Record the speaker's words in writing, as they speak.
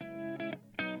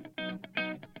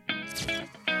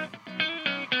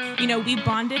You know, we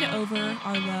bonded over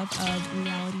our love of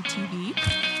reality TV.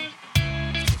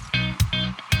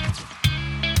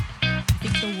 I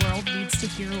think the world needs to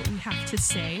hear what we have to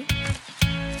say.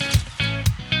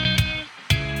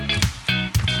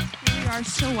 We are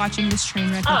still watching this train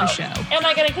wreck of a show. Am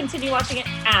I going to continue watching it?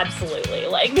 Absolutely.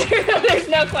 Like, there's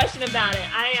no question about it.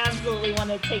 I absolutely want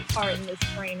to take part in this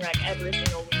train wreck every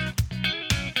single week.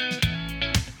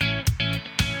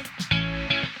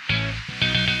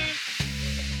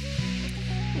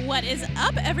 What is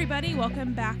up, everybody?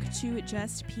 Welcome back to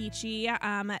Just Peachy.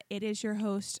 It is your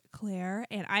host, Claire,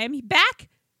 and I am back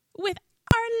with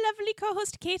our lovely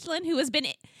co-host, Caitlin, who has been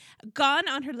gone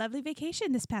on her lovely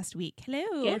vacation this past week.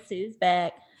 Hello. Guess who's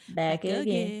back? Back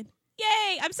again.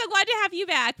 Yay! I'm so glad to have you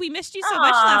back. We missed you so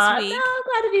much last week. No, I'm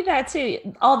glad to be back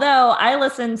too. Although I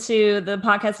listened to the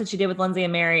podcast that you did with Lindsay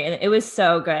and Mary, and it was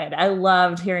so good. I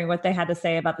loved hearing what they had to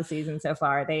say about the season so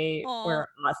far. They were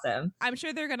awesome. I'm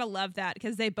sure they're gonna love that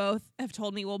because they both have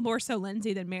told me, well, more so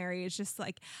Lindsay than Mary. It's just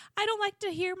like, I don't like to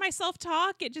hear myself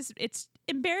talk. It's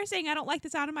embarrassing. I don't like the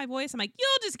sound of my voice. I'm like,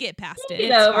 you'll just get past it.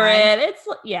 Get over it.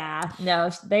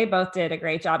 They both did a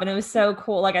great job, and it was so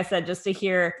cool. Like I said, just to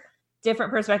hear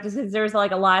different perspectives, because there's like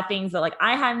a lot of things that like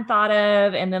I hadn't thought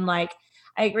of, and then like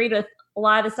I agreed with a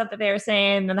lot of the stuff that they were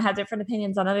saying, and I had different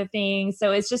opinions on other things.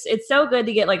 So it's so good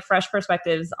to get like fresh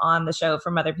perspectives on the show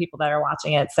from other people that are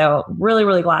watching it. So really,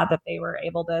 really glad that they were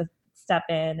able to step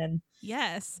in and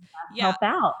help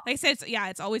out. Like I said,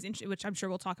 it's always interesting, which I'm sure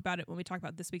we'll talk about it when we talk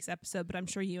about this week's episode, but I'm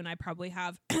sure you and I probably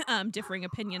have differing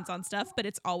opinions on stuff, but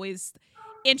it's always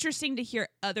interesting to hear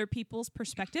other people's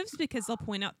perspectives because they'll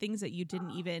point out things that you didn't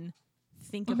even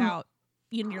think about.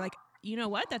 And you're like, you know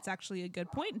what? That's actually a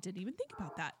good point. Didn't even think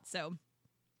about that. So,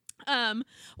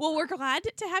 well, we're glad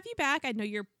to have you back. I know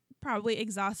you're probably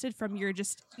exhausted from your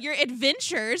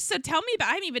adventures. So tell me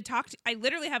about, I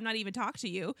literally have not even talked to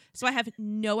you. So I have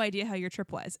no idea how your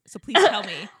trip was. So please tell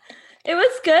me. It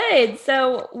was good.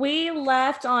 So we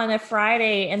left on a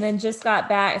Friday and then just got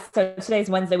back. So today's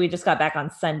Wednesday. We just got back on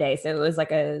Sunday. So it was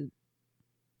like an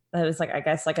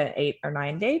 8 or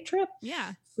 9 day trip.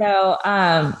 Yeah. So,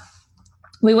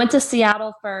 we went to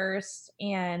Seattle first,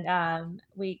 and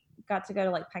we got to go to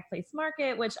like Pike Place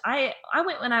Market, which I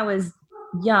went when I was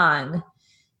young,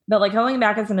 but like going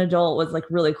back as an adult was like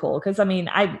really cool. Cause I mean,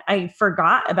 I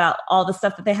forgot about all the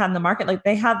stuff that they had in the market. Like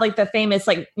they had like the famous,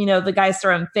 like, you know, the guys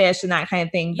throwing fish and that kind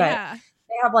of thing, but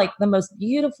they have like the most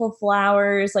beautiful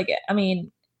flowers. Like, I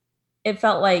mean, it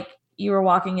felt like you were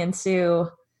walking into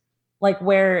like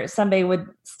where somebody would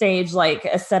stage like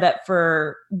a setup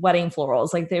for wedding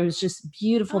florals. Like there was just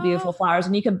beautiful, beautiful flowers,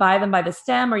 and you could buy them by the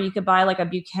stem, or you could buy like a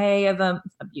bouquet of them,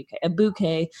 a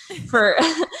bouquet for,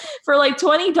 for like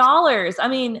 $20. I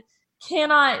mean,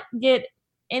 cannot get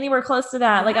anywhere close to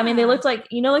that. Like, I mean, they looked like,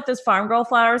 you know, like those farm girl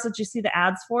flowers that you see the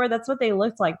ads for. That's what they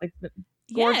looked like the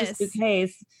gorgeous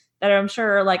bouquets that I'm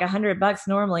sure are like $100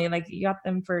 normally. Like you got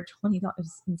them for $20. It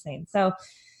was insane. So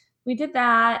we did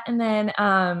that. And then,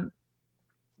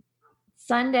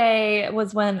 Sunday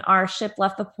was when our ship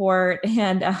left the port,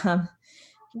 and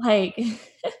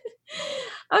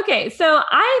okay, so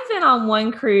I've been on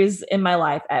one cruise in my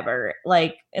life ever,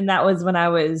 like, and that was when I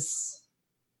was,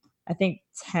 I think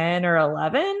 10 or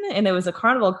 11, and it was a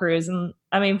Carnival cruise. And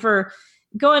I mean, for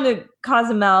going to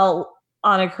Cozumel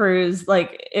on a cruise,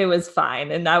 like it was fine.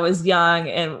 And I was young,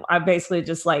 and I basically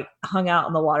just like hung out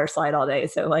on the water slide all day.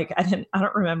 So like, I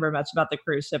don't remember much about the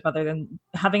cruise ship other than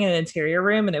having an interior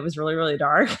room, and it was really, really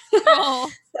dark.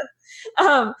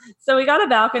 So we got a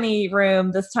balcony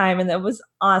room this time, and it was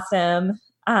awesome.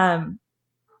 I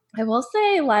will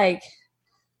say, like,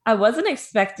 I wasn't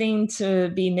expecting to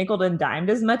be nickeled and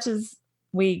dimed as much as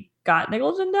we got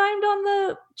nickeled and dimed on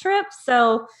the trip.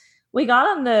 So we got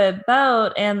on the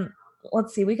boat, and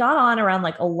let's see, we got on around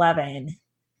like 11.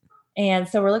 And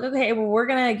so we're like, okay, well, we're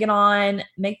going to get on,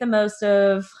 make the most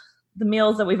of the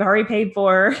meals that we've already paid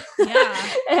for,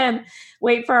 and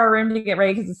wait for our room to get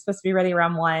ready, because it's supposed to be ready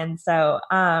around 1. So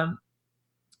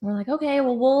we're like, okay,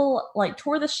 well, we'll like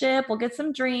tour the ship. We'll get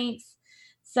some drinks.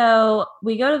 So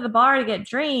we go to the bar to get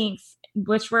drinks,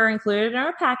 which were included in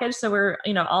our package. So we're,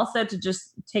 you know, all set to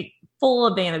just take full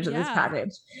advantage of this package.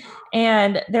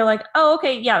 And they're like, oh,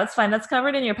 okay, yeah, that's fine. That's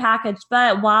covered in your package.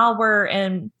 But while we're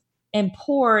in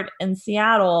port in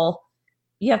Seattle,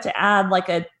 you have to add like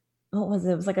a, what was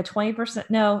it? It was like a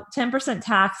 10%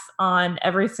 tax on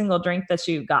every single drink that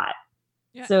you got.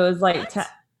 Yeah. So it was like,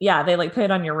 they like put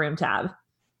it on your room tab.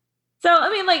 So,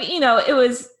 I mean, like, you know, it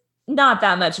was not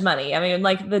that much money. I mean,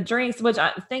 like the drinks, which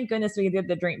thank goodness we did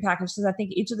the drink package, because I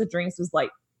think each of the drinks was like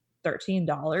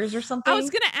 $13 or something. I was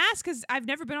going to ask, because I've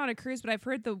never been on a cruise, but I've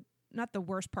heard the not the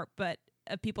worst part, but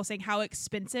of people saying how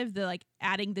expensive the like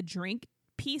adding the drink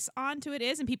piece onto it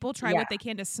is, and people try what they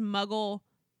can to smuggle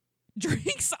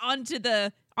drinks onto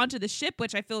the ship,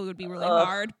 which I feel would be really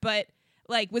hard. But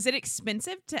like, was it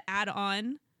expensive to add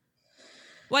on?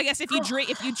 Well, I guess if you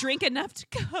drink enough to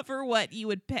cover what you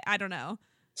would pay, I don't know.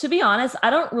 To be honest, I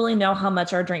don't really know how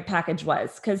much our drink package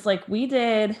was, because like we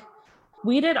did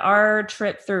our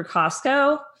trip through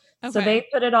Costco. Okay. So they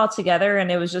put it all together,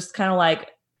 and it was just kind of like,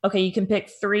 okay, you can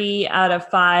pick 3 out of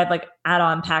 5 like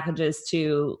add-on packages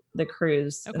to the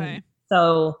cruise. Okay. And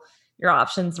so your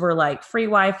options were like free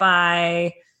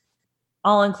Wi-Fi,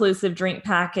 all-inclusive drink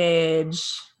package,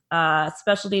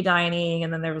 specialty dining,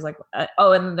 and then there was like and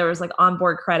then there was like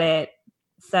onboard credit.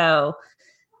 So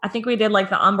I think we did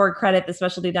like the onboard credit, the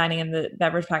specialty dining, and the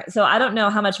beverage package. So I don't know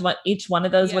how much each one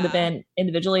of those would have been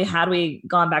individually had we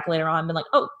gone back later on and been like,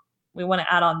 oh, we want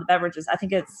to add on the beverages. I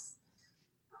think it's,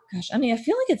 gosh, I mean, I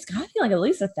feel like it's got to be like at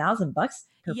least $1,000 per person.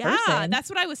 Yeah, that's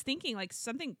what I was thinking, like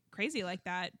something crazy like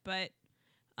that. But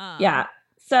yeah.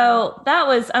 So that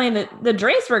was, I mean, the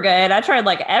drinks were good. I tried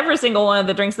like every single one of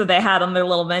the drinks that they had on their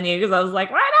little menu because I was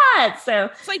like, why not? So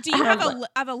it's like, do you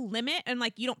have a limit? And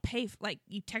like, you don't pay, like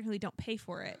you technically don't pay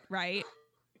for it, right?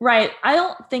 Right. I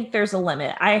don't think there's a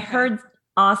limit. I heard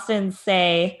Austin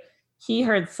say he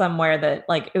heard somewhere that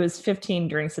like it was 15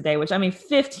 drinks a day, which I mean,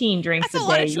 15 drinks That's a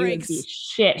day, you would be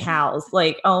shit housed.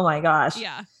 Like, oh my gosh.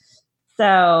 Yeah.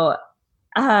 So,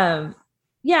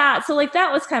 yeah, so like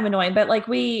that was kind of annoying, but like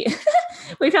we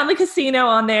found the casino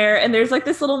on there, and there's like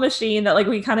this little machine that like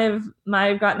we kind of might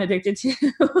have gotten addicted to.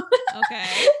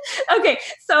 Okay.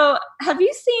 So have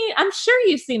you seen, I'm sure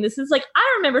you've seen this. It's like,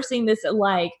 I remember seeing this at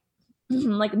like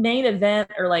Main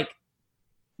Event or like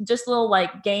just little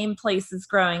like game places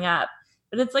growing up,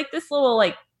 but it's like this little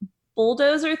like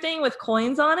bulldozer thing with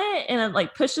coins on it, and it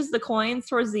like pushes the coins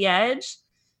towards the edge.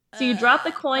 So you drop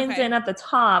the coins in at the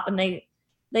top, and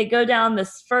they go down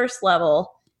this first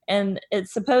level, and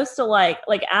it's supposed to like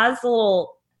as the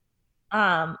little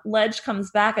ledge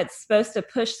comes back, it's supposed to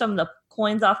push some of the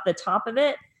coins off the top of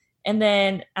it. And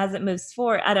then as it moves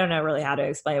forward, I don't know really how to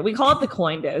explain it. We call it the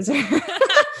coin dozer.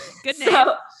 Good name.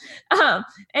 So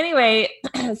anyway,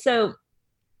 so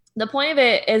the point of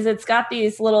it is it's got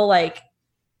these little like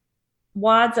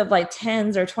wads of like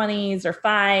 10s or 20s or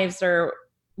 5s or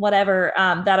whatever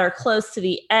that are close to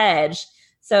the edge.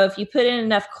 So if you put in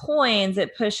enough coins,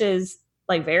 it pushes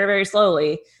like very, very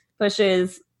slowly,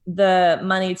 pushes the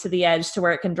money to the edge to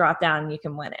where it can drop down and you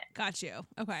can win it. Got you.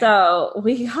 Okay. So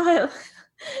we probably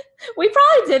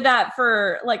did that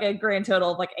for like a grand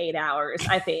total of like 8 hours,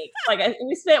 I think.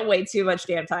 We spent way too much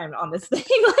damn time on this thing.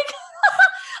 Like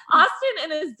Austin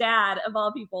and his dad, of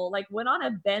all people, like went on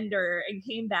a bender and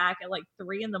came back at like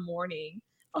 3 a.m.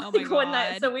 Oh my God. One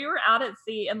night. So we were out at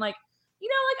sea, and like, you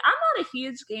know, like I'm not a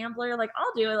huge gambler. Like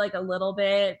I'll do it like a little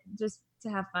bit just to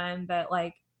have fun. But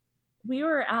like we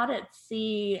were out at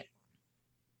sea.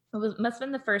 Must have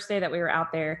been the first day that we were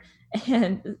out there,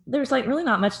 and there's like really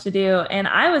not much to do. And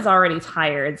I was already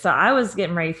tired. So I was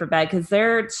getting ready for bed because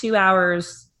they're 2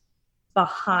 hours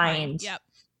behind. Yep.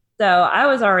 So I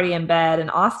was already in bed, and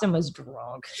Austin was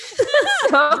drunk.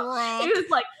 Drunk. He was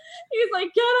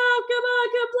like, get up, come on,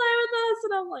 come play with us.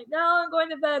 And I'm like, no, I'm going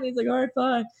to bed. And he's like, all right,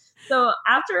 fine. So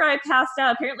after I passed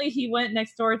out, apparently he went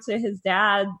next door to his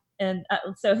dad. And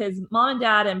so his mom and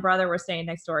dad and brother were staying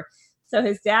next door. So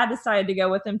his dad decided to go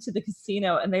with him to the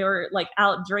casino, and they were like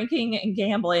out drinking and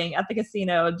gambling at the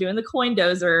casino, doing the coin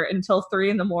dozer until 3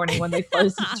 a.m. when they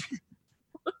closed the drink.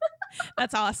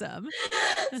 That's awesome.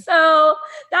 So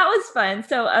that was fun.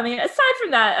 So, I mean, aside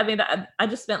from that, I mean, I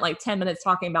just spent like 10 minutes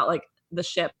talking about like the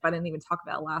ship. I didn't even talk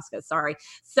about Alaska. Sorry.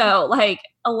 So like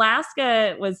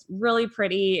Alaska was really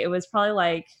pretty. It was probably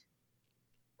like,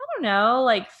 I don't know,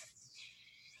 like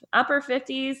upper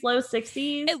 50s, low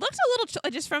 60s. It looked a little,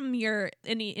 just from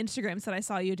any Instagrams that I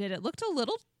saw you did, it looked a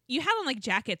little, you had on like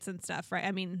jackets and stuff, right?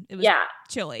 I mean, it was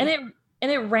chilly. And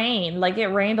it rained. Like it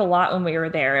rained a lot when we were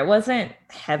there. It wasn't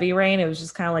heavy rain. It was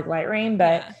just kind of like light rain,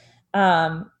 but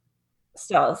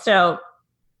still. So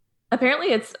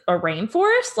apparently it's a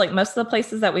rainforest. Like most of the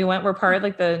places that we went were part of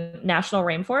like the national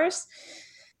rainforest.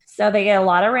 So they get a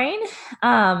lot of rain.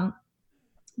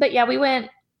 But yeah, we went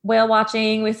whale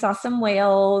watching. We saw some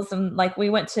whales, and like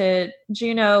we went to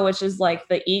Juneau, which is like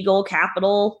the eagle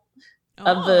capital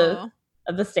of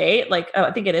the state. Like,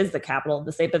 I think it is the capital of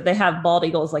the state, but they have bald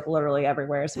eagles like literally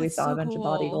everywhere. So we saw a bunch of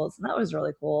bald eagles, and that was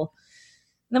really cool.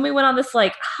 And then we went on this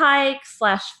like hike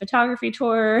 / photography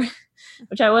tour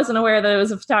which I wasn't aware that it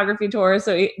was a photography tour.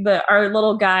 So our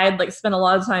little guide like spent a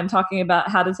lot of time talking about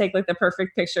how to take like the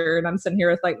perfect picture. And I'm sitting here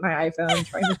with like my iPhone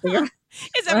trying to figure out.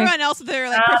 Is everyone else with their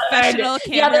like professional cameras?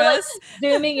 Yeah, they're like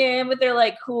zooming in with their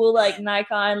like cool like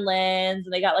Nikon lens,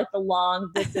 and they got like the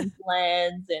long distance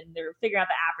lens, and they're figuring out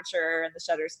the aperture and the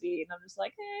shutter speed. And I'm just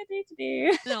like, I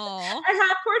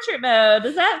have portrait mode.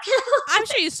 Does that count? I'm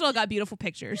sure you still got beautiful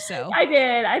pictures. So I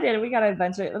did. We got a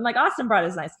bunch of, and like Austin brought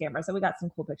his nice camera, so we got some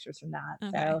cool pictures from that.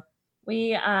 Okay. So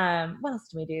we what else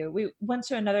did we do? We went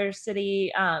to another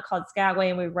city called Skagway,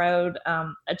 and we rode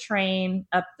a train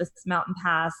up this mountain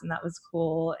pass, and that was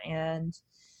cool. And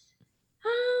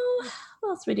what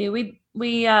else did we do?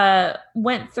 We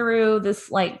went through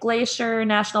this like glacier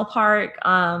national park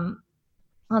on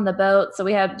the boat. So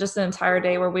we had just an entire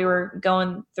day where we were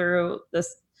going through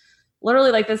this,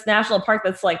 literally like this national park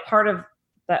that's like part of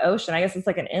the ocean. I guess it's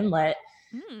like an inlet,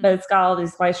 but it's got all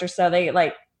these glaciers. So they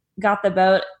like got the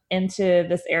boat into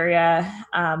this area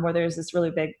where there's this really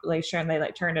big glacier, and they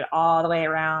like turned it all the way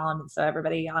around, and so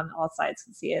everybody on all sides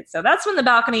could see it. So that's when the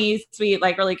balcony suite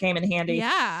like really came in handy.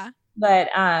 Yeah. But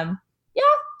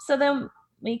so then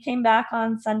we came back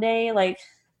on Sunday, like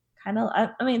kind of, I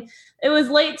mean, it was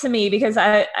late to me because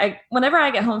I whenever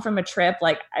I get home from a trip,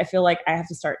 like I feel like I have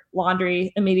to start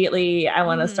laundry immediately. I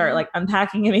want to start like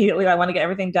unpacking immediately. I want to get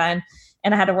everything done,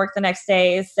 and I had to work the next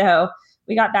day. So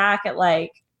we got back at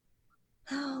like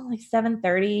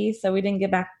 7:30. So we didn't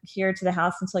get back here to the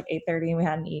house until like 8:30, and we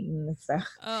hadn't eaten. So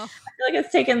I feel like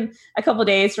it's taken a couple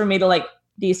days for me to like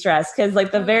de-stress, because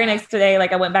like the very next day,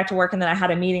 like I went back to work, and then I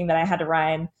had a meeting that I had to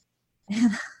run.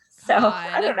 So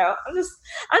I don't know.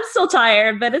 I'm still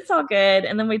tired, but it's all good.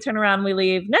 And then we turn around, we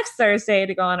leave next Thursday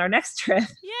to go on our next trip.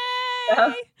 Yay!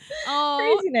 So,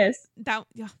 craziness.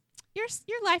 Your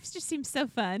life just seems so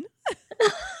fun.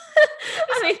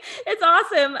 I mean, it's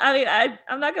awesome. I mean,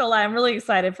 I'm not gonna lie, I'm really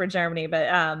excited for Germany, but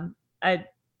I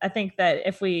think that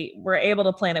if we were able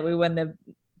to plan it, we wouldn't have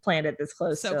planned it this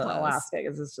close to Alaska,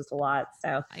 because it's just a lot.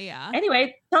 So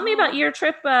anyway, tell me about your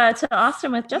trip to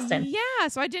Austin with Justin. Yeah,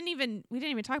 so we didn't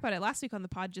even talk about it last week on the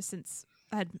pod, just since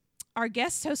our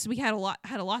guest hosts, we had a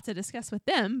lot to discuss with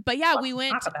them. But yeah, we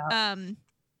went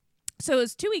so it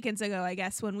was 2 weekends ago, I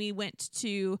guess, when we went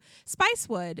to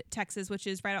Spicewood, Texas, which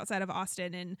is right outside of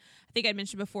Austin. And I think I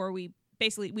mentioned before, we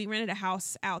rented a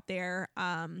house out there,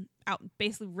 out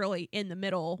basically really in the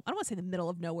middle. I don't want to say the middle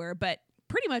of nowhere, but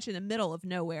pretty much in the middle of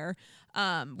nowhere,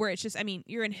 where it's just, I mean,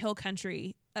 you're in hill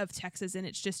country of Texas, and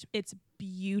it's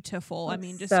beautiful. That's, I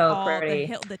mean, just so all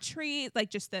pretty. The tree,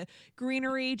 like just the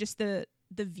greenery, just the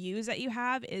views that you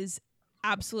have is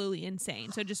absolutely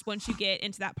insane. So just once you get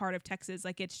into that part of Texas,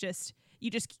 like it's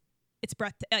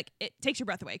breath, like it takes your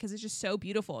breath away, because it's just so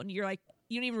beautiful, and you're like,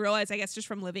 you don't even realize, I guess, just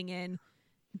from living in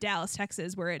Dallas,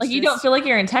 Texas, where it's like you don't feel like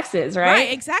you're in Texas,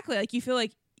 right? Exactly. Like you feel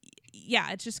like,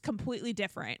 yeah, it's just completely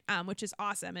different, which is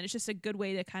awesome. And it's just a good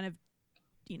way to kind of,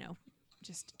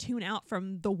 just tune out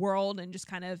from the world and just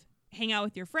kind of hang out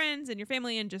with your friends and your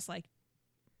family, and just like,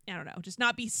 I don't know, just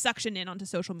not be suctioned in onto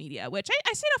social media, which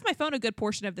I stayed off my phone a good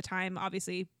portion of the time.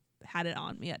 Obviously had it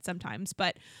on me at sometimes,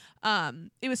 but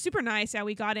it was super nice. Yeah,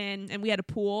 we got in and we had a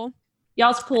pool.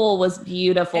 Y'all's pool was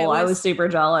beautiful. I was super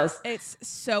jealous. It's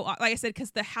so, like I said,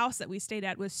 because the house that we stayed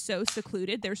at was so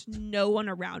secluded. There's no one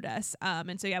around us.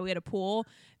 And so, yeah, we had a pool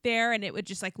there, and it would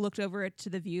just like looked over to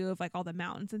the view of like all the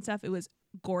mountains and stuff. It was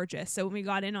gorgeous. So when we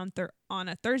got in on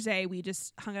a Thursday, we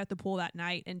just hung out at the pool that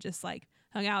night and just like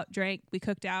hung out, drank. We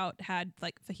cooked out, had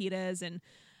like fajitas and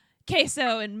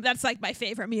queso, and that's like my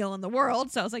favorite meal in the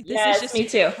world. So I was like, this is just me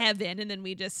too. Heaven. And then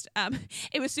we just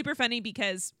it was super funny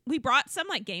because we brought some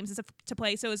like games and stuff to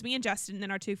play. So it was me and Justin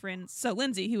and our two friends. So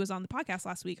Lindsay, who was on the podcast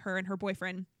last week, her and her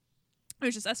boyfriend. It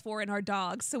was just us four and our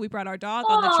dogs. So we brought our dog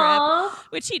on the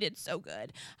trip, which he did so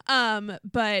good.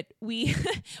 But we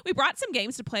we brought some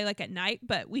games to play like at night,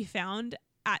 but we found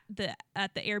at the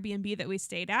Airbnb that we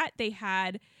stayed at, they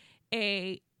had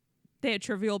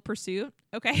Trivial Pursuit.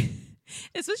 Okay.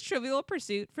 This was Trivial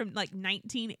Pursuit from like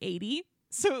 1980.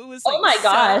 So it was like, oh my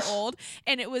gosh, so old.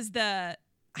 And it was I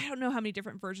don't know how many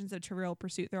different versions of Trivial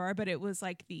Pursuit there are, but it was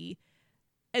like the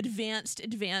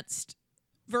advanced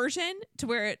version, to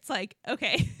where it's like,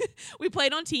 okay, we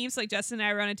played on teams. Like Justin and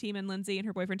I were on a team, and Lindsay and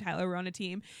her boyfriend Tyler were on a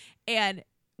team. And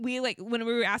we like, when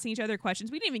we were asking each other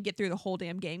questions, we didn't even get through the whole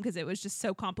damn game because it was just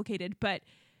so complicated. But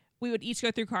we would each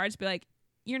go through cards, be like,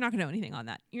 you're not going to know anything on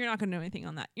that. You're not going to know anything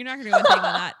on that. You're not going to know anything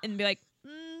on that. And be like,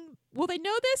 will they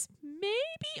know this?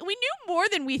 Maybe. We knew more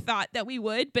than we thought that we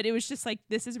would, but it was just like,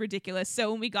 this is ridiculous.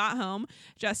 So when we got home,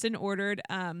 Justin ordered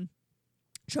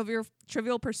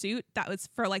Trivial Pursuit. That was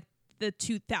for like the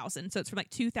 2000. So it's from like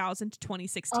 2000 to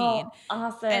 2016. Oh,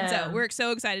 awesome. And so we're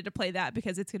so excited to play that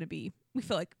because it's going to be, we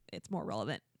feel like it's more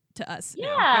relevant to us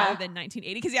now rather than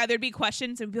 1980. Because there'd be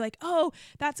questions and it'd be like, oh,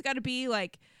 that's got to be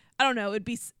like, I don't know, it'd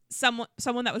be someone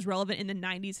that was relevant in the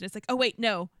 90s. And it's like, oh, wait,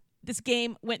 no, this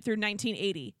game went through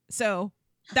 1980. So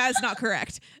that is not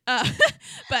correct.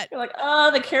 But you're like,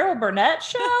 oh, the Carol Burnett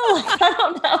show? Like, I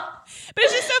don't know. But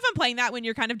it's just so fun playing that when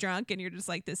you're kind of drunk and you're just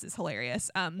like, this is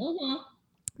hilarious.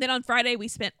 Then on Friday, we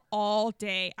spent all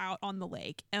day out on the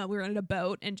lake. We were in a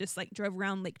boat and just like drove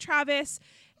around Lake Travis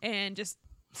and just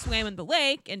swam in the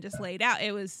lake and just laid out.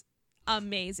 It was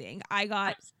amazing.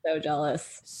 I'm so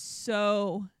jealous.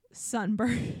 So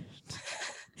sunburned.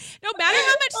 No matter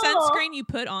how much sunscreen you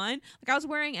put on, like I was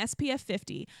wearing SPF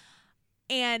 50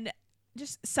 and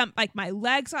just like my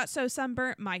legs got so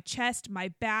sunburnt, my chest, my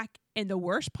back, and the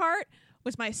worst part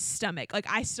was my stomach. Like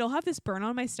I still have this burn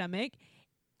on my stomach.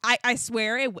 I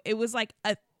swear it was like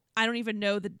I don't even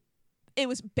know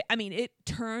it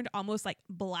turned almost like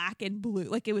black and blue.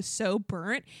 Like it was so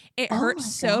burnt. It hurt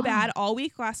so bad all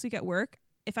week last week at work.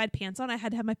 If I had pants on, I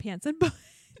had to have my pants unbuttoned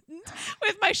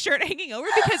with my shirt hanging over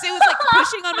because it was like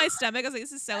pushing on my stomach. I was like,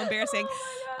 this is so embarrassing.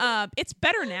 It's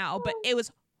better now, but it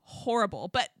was horrible.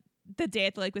 But the day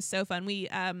at the lake was so fun. We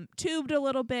tubed a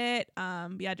little bit.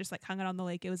 Just like hung out on the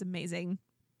lake. It was amazing.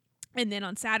 And then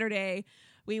on Saturday,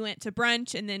 we went to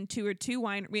brunch and then we went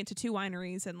to two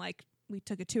wineries and like we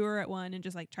took a tour at one and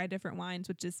just like tried different wines,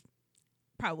 which is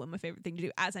probably my favorite thing to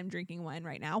do as I'm drinking wine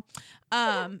right now.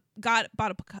 Bought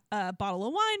a bottle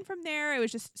of wine from there. It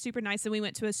was just super nice. And we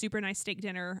went to a super nice steak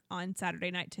dinner on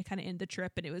Saturday night to kind of end the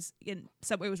trip. And it was it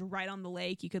was right on the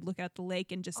lake. You could look at the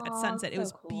lake and just at sunset, it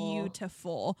was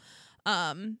beautiful.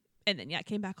 And then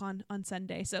came back on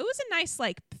Sunday. So it was a nice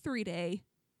like 3-day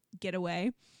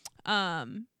getaway.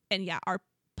 Our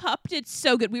pup did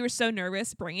so good. We were so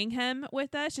nervous bringing him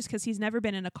with us just because he's never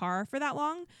been in a car for that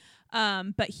long.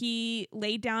 But he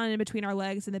laid down in between our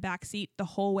legs in the back seat the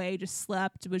whole way, just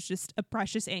slept, was just a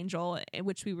precious angel,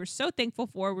 which we were so thankful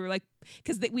for. We were like,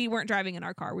 because we weren't driving in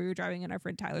our car. We were driving in our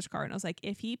friend Tyler's car. And I was like,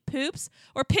 if he poops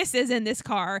or pisses in this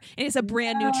car, and it's a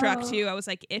brand new truck too, I was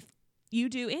like, if you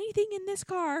do anything in this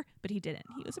car, but he didn't.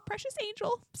 He was a precious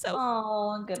angel.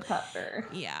 So, good pupper.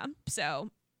 Yeah. So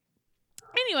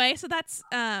anyway, so that's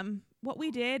what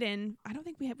we did, and I don't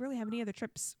think we really have any other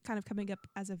trips kind of coming up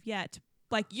as of yet.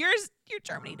 Like your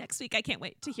Germany next week. I can't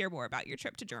wait to hear more about your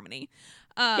trip to Germany.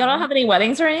 Y'all don't have any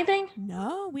weddings or anything?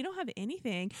 No, we don't have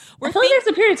anything. I feel like there's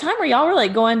a period of time where y'all were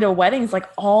like going to weddings like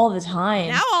all the time.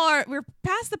 Now we're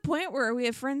past the point where we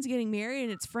have friends getting married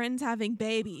and it's friends having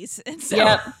babies, and so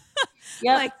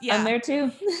Yep. I'm there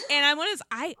too.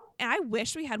 And I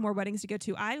wish we had more weddings to go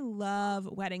to. I love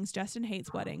weddings. Justin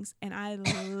hates weddings, and I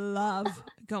love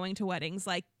going to weddings.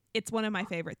 Like it's one of my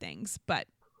favorite things. But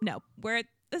no, we're at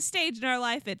the stage in our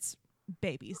life. It's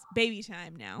baby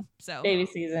time now. So baby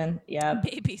season. Yeah.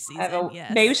 Baby season. I have a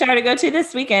yes. baby shower to go to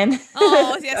this weekend.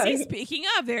 Oh, yes. See, speaking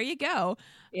of, there you go.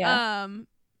 Yeah.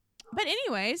 But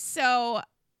anyways, so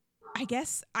I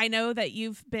guess I know that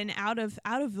you've been out of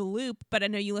the loop, but I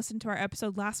know you listened to our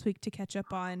episode last week to catch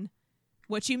up on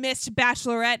what you missed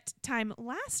Bachelorette time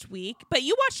last week. But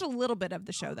you watched a little bit of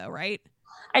the show though, right?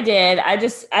 I did. I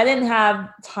didn't have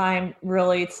time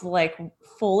really to like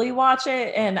fully watch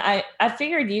it. And I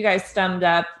figured you guys summed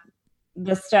up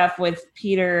the stuff with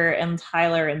Peter and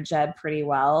Tyler and Jed pretty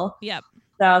well. Yep.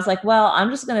 So I was like, well, I'm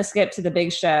just going to skip to the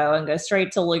big show and go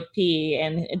straight to Luke P.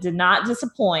 And it did not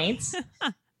disappoint.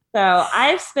 So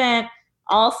I've spent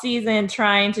all season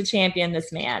trying to champion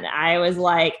this man. I was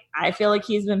like, I feel like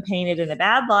he's been painted in a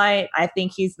bad light. I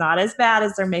think he's not as bad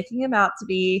as they're making him out to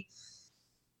be.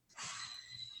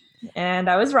 And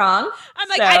I was wrong. I'm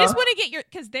like, I just want to get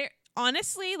because they're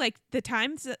honestly like the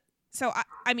times. So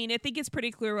I mean, I think it's pretty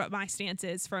clear what my stance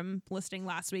is from listening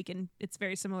last week, and it's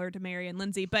very similar to Mary and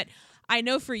Lindsay. But I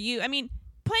know for you, I mean,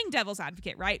 playing devil's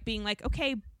advocate, right? Being like,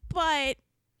 okay, but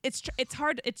it's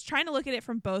hard. It's trying to look at it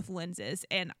from both lenses,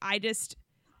 and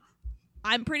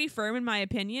I'm pretty firm in my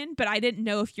opinion, but I didn't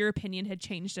know if your opinion had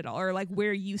changed at all or like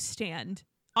where you stand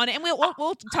on it. And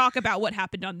we'll talk about what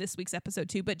happened on this week's episode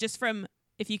too, but just from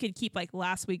if you could keep like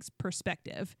last week's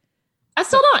perspective. I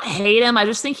still don't hate him. I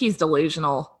just think he's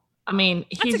delusional. I mean,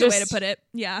 that's a good way to put it.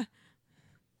 Yeah.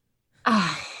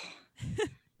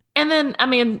 And then, I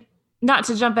mean, not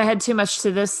to jump ahead too much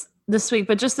to this week,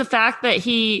 but just the fact that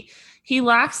he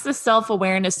lacks the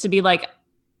self-awareness to be like,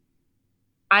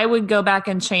 I would go back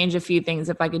and change a few things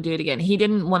if I could do it again. He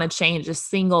didn't want to change a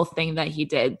single thing that he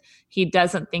did. He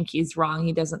doesn't think he's wrong.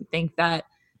 He doesn't think that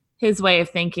his way of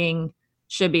thinking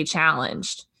should be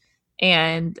challenged.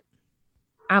 And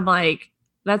I'm like,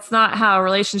 that's not how a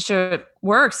relationship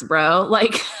works, bro.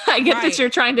 Like, I get Right. that you're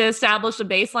trying to establish a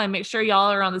baseline, make sure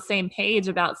y'all are on the same page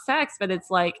about sex, but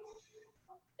it's like,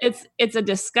 it's a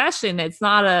discussion. It's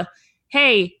not a,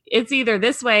 hey, it's either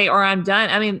this way or I'm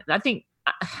done. I mean, I think,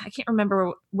 I can't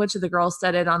remember which of the girls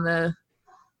said it on the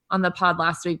pod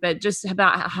last week, but just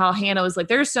about how Hannah was like,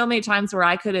 there's so many times where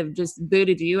I could have just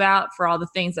booted you out for all the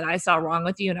things that I saw wrong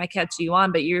with you and I kept you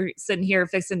on, but you're sitting here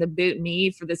fixing to boot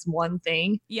me for this one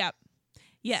thing. Yep.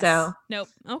 Yes. So. Nope.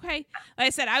 Okay. Like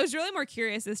I said, I was really more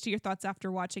curious as to your thoughts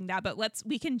after watching that, but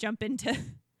we can jump into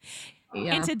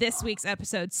this week's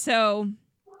episode. So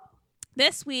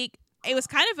this week, it was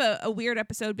kind of a weird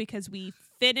episode because we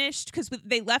finished, because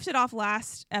they left it off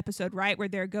last episode, right? Where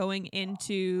they're going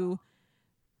into,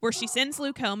 where she sends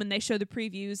Luke home and they show the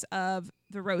previews of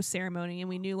the rose ceremony. And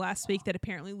we knew last week that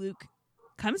apparently Luke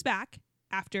comes back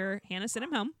after Hannah sent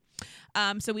him home.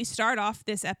 So we start off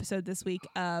this episode this week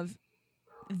of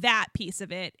that piece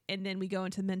of it, and then we go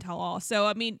into the men tell all. So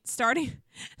I mean, starting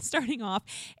off,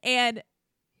 and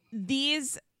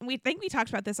we think we talked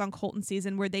about this on Colton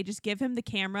season, where they just give him the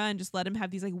camera and just let him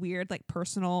have these like weird like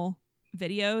personal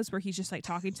videos where he's just like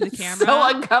talking to the camera.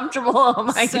 So uncomfortable. Oh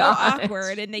my god. So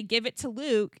awkward. And they give it to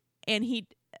Luke and he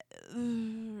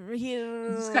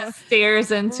just kind of stares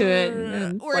into it,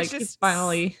 and or like it's just he's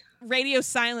finally radio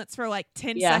silence for like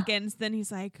 10 seconds. Then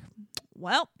he's like,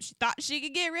 well, she thought she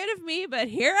could get rid of me, but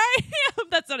here I am.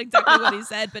 That's not exactly what he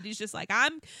said, but he's just like,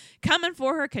 I'm coming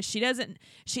for her because she doesn't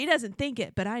think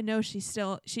it, but I know she's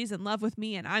in love with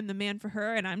me and I'm the man for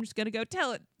her, and I'm just gonna go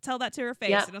tell that to her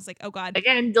face. Yep. And I was like, oh god,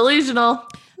 again, delusional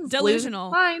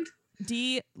mind,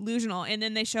 delusional. And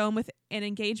then they show him with an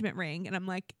engagement ring, and I'm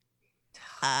like,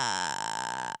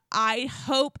 I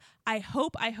hope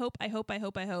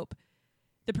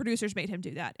the producers made him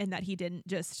do that, and that he didn't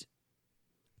just.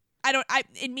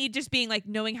 In me just being like,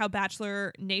 knowing how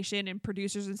Bachelor Nation and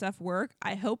producers and stuff work,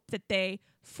 I hope that they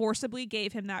forcibly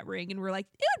gave him that ring and were like,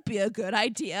 it would be a good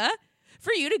idea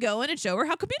for you to go in and show her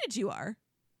how committed you are.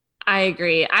 I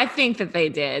agree. I think that they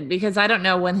did, because I don't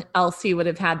know when else he would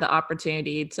have had the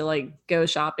opportunity to like go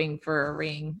shopping for a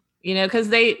ring, you know, because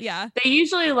they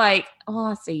usually like, well,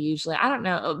 I say usually, I don't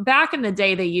know. Back in the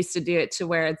day, they used to do it to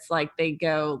where it's like they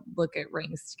go look at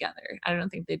rings together. I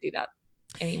don't think they do that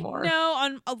anymore. No,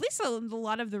 on at least a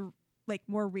lot of the like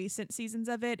more recent seasons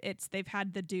of it, they've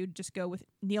had the dude just go with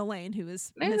Neil Lane, who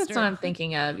is maybe that's what I'm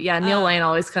thinking of. Yeah, Neil Lane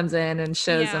always comes in and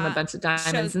shows them a bunch of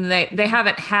diamonds, and they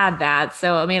haven't had that.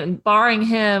 So I mean, barring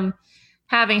him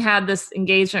having had this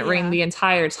engagement ring the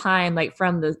entire time, like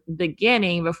from the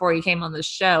beginning before he came on the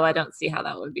show, I don't see how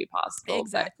that would be possible.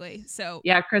 Exactly. But, so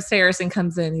yeah, Chris Harrison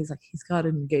comes in. He's like, he's got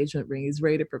an engagement ring. He's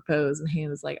ready to propose. And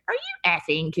Hannah's like, are you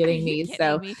effing kidding me?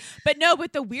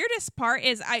 But the weirdest part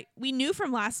is we knew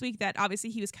from last week that obviously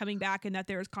he was coming back and that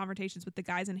there was conversations with the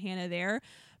guys and Hannah there.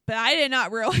 But I did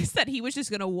not realize that he was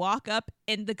just going to walk up,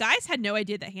 and the guys had no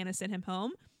idea that Hannah sent him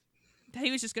home. That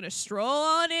he was just going to stroll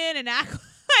on in and act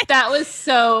like. That was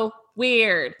so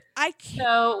weird. I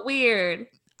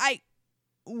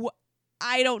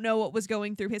don't know what was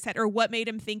going through his head or what made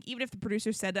him think, even if the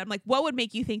producer said that. I'm like, what would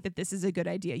make you think that this is a good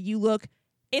idea?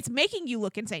 It's making you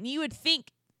look insane. You would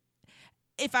think,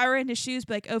 if I were in his shoes,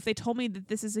 be like, oh, if they told me that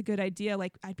this is a good idea,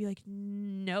 like, I'd be like,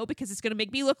 no, because it's going to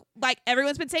make me look like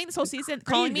everyone's been saying this whole season,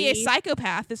 calling me a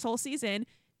psychopath this whole season.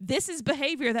 This is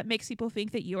behavior that makes people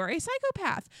think that you are a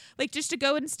psychopath. Like, just to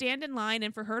go and stand in line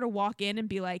and for her to walk in and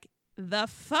be like, the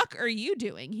fuck are you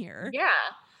doing here? Yeah.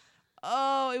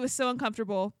 Oh, it was so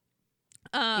uncomfortable.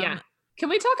 Yeah. Can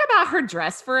we talk about her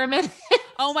dress for a minute?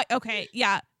 Okay.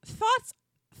 Yeah. Thoughts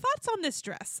on this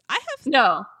dress? I have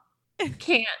no.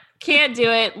 Can't do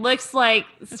it. Looks like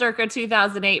circa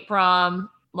 2008 prom.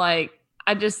 Like,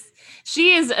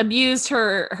 she has abused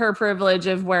her privilege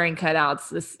of wearing cutouts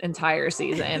this entire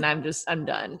season, and I'm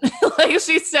done. Like,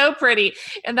 she's so pretty,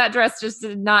 and that dress just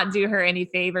did not do her any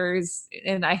favors.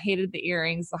 And I hated the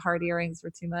earrings. The hard earrings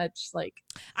were too much. Like,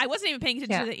 I wasn't even paying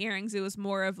attention to the earrings. It was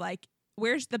more of like,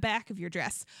 where's the back of your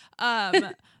dress?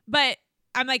 But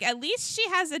I'm like, at least she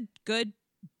has a good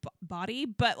body,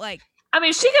 but like, I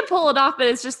mean, she could pull it off, but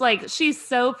it's just like, she's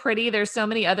so pretty. There's so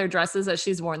many other dresses that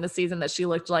she's worn this season that she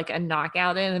looked like a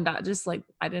knockout in, and that just like,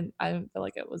 I didn't feel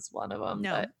like it was one of them.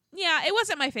 No. But. Yeah, it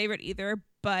wasn't my favorite either,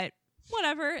 but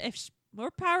whatever.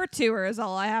 More power to her is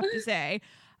all I have to say.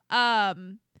 But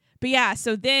yeah,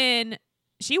 so then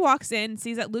she walks in,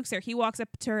 sees that Luke's there. He walks up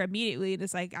to her immediately and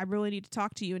is like, I really need to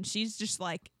talk to you. And she's just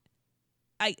like,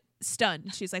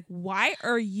 stunned. She's like, why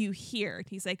are you here? And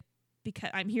he's like, because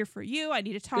I'm here for you. I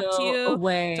need to talk Go to you.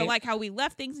 away. Don't like how we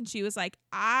left things. And she was like,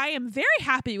 I am very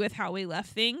happy with how we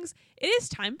left things. It is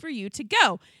time for you to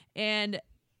go. And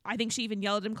I think she even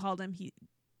yelled at him, called him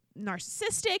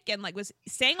narcissistic, and like was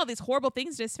saying all these horrible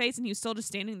things to his face, and he was still just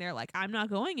standing there like, I'm not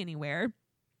going anywhere.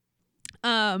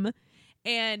 And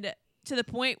to the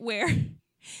point where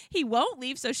he won't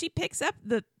leave, so she picks up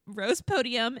the rose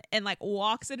podium and like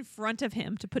walks in front of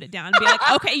him to put it down and be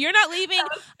like, okay, you're not leaving.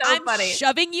 I'm funny.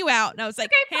 Shoving you out. And I was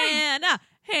like, Okay,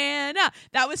 Hannah.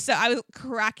 That was I was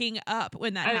cracking up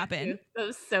when that happened. That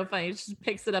was so funny. She just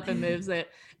picks it up and moves it.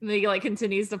 And then he like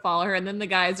continues to follow her. And then the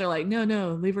guys are like, no,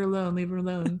 leave her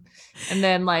alone. And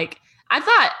then like, I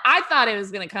thought it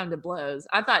was going to come to blows.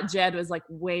 I thought Jed was like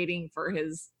waiting for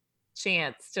his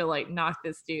chance to like knock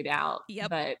this dude out. Yep.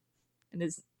 But in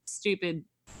his stupid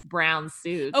brown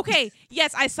suit. Okay,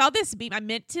 yes, I saw this meme. I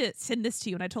meant to send this to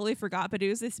you and I totally forgot, but it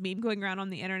was this meme going around on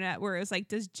the internet where it was like,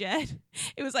 does Jed,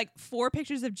 it was like 4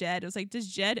 pictures of Jed. It was like,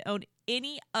 does Jed own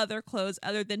any other clothes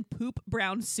other than poop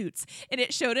brown suits? And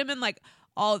it showed him in like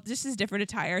all just his different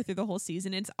attire through the whole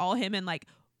season. It's all him in like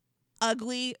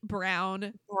ugly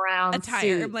brown attire.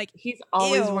 Suit. I'm like, he's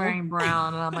always ew. wearing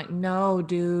brown. And I'm like, no,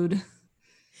 dude.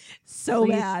 So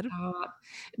Please bad. stop.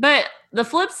 But the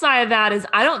flip side of that is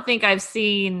I don't think I've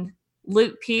seen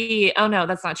Luke P. Oh no,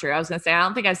 that's not true. I was gonna say I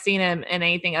don't think I've seen him in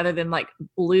anything other than like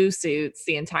blue suits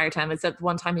the entire time, except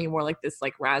one time he wore like this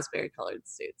like raspberry colored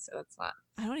suit. So that's not.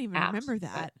 I don't even apt, remember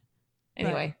that.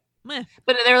 Anyway, Meh.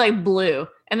 but they're like blue.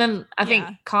 And then I think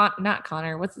Yeah. not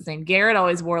Connor. What's his name? Garrett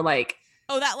always wore like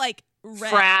That like red.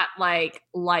 frat like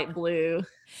light blue.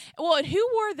 Well, and who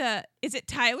wore is it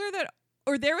Tyler that,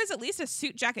 or there was at least a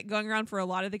suit jacket going around for a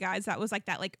lot of the guys that was like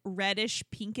that like reddish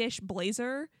pinkish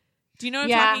blazer. Do you know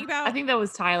what I'm talking about? I think that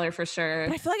was Tyler for sure.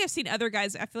 But I feel like I've seen other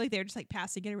guys. I feel like they're just like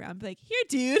passing it around, be like, "Here,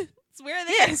 dude, let's wear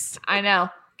this." I know.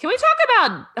 Can we talk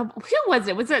about who was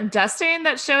it? Was it Dustin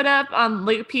that showed up on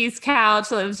Luke P's couch?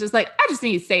 So it was just like, I just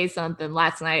need to say something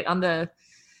last night on the.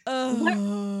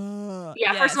 Yeah,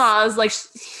 yes. First of all, I was like,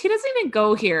 he doesn't even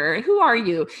go here. Who are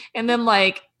you? And then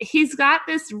like he's got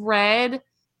this red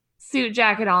suit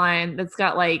jacket on that's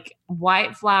got like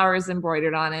white flowers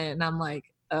embroidered on it, and I'm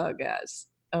like, oh gosh.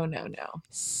 Oh no.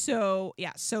 So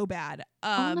bad.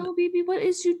 Oh no, baby, what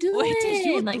is you doing? What is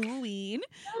you like, doing?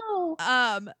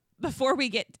 no. Before we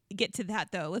get to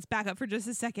that though, let's back up for just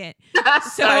a second.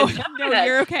 Sorry, no,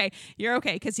 you're okay. You're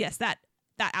okay. Because yes, that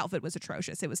outfit was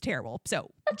atrocious. It was terrible.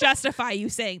 So justify you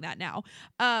saying that now.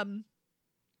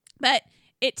 But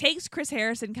it takes Chris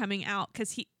Harrison coming out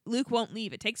because Luke won't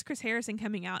leave. It takes Chris Harrison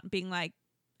coming out and being like,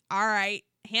 all right,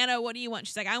 Hannah, what do you want?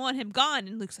 She's like, I want him gone.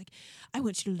 And Luke's like, I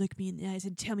want you to look me in the eyes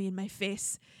and tell me to my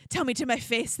face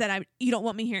that you don't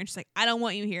want me here. And she's like, I don't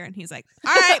want you here. And he's like,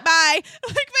 all right, bye.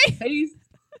 Like,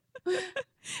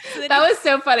 So that was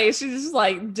so funny. She just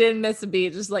like didn't miss a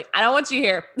beat. Just like, I don't want you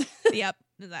here. Yep.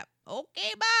 That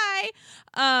okay,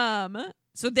 bye.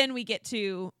 So then we get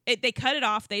to it. They cut it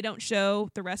off. They don't show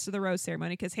the rest of the rose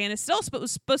ceremony because Hannah's still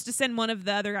was supposed to send one of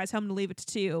the other guys home to leave it to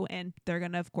 2, and they're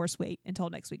gonna of course wait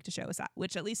until next week to show us that.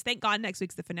 Which at least, thank God, next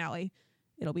week's the finale.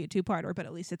 It'll be a 2-parter, but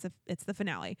at least it's the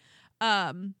finale.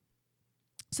 So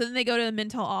then they go to the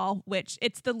mental all, which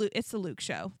it's the Luke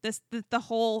show.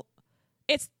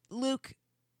 It's Luke,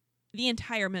 the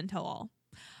entire mental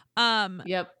all.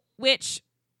 Yep. Which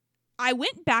I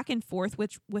went back and forth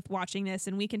with watching this,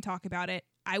 and we can talk about it.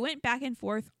 I went back and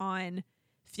forth on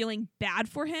feeling bad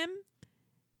for him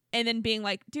and then being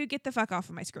like, dude, get the fuck off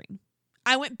of my screen.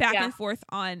 I went back and forth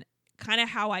on kind of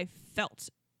how I felt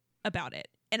about it.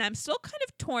 And I'm still kind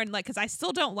of torn, like, because I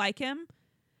still don't like him.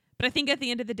 But I think at the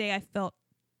end of the day, I felt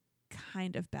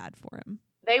kind of bad for him.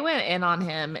 They went in on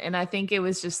him, and I think it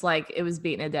was just like it was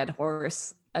beating a dead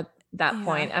horse at that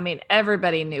point. I mean,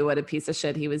 everybody knew what a piece of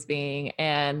shit he was being,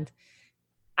 and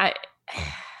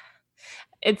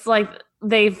it's like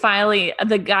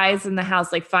the guys in the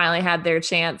house like finally had their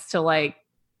chance to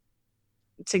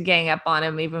gang up on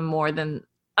him even more than,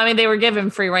 I mean, they were given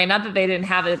free reign. Not that they didn't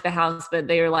have it at the house, but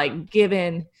they were like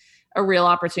given a real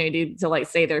opportunity to like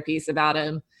say their piece about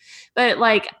him. But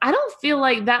like, I don't feel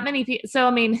like that many people. So,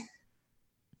 I mean,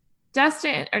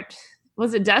 Dustin, or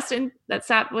was it Dustin that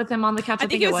sat with him on the couch? I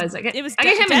think it was. I get him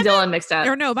and Dylan mixed up.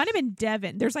 Or no, it might have been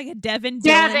Devin. There's like a Devin, Dylan,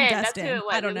 Devin, Dustin. that's who it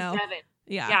was. I don't It was know. Devin.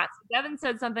 Yeah. So Devin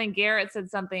said something. Garrett said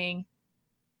something.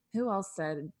 Who else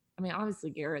said? I mean, obviously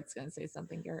Garrett's going to say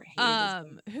something. Garrett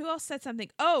hated who else said something?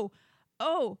 Oh,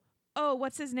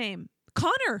 what's his name?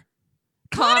 Connor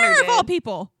Connor of all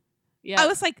people. Yeah. I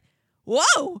was like,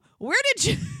 whoa, where did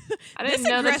you? I didn't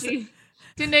know that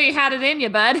you had it in you,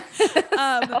 bud.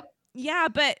 Yeah,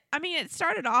 but I mean, it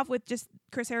started off with just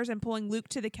Chris Harrison pulling Luke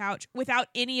to the couch without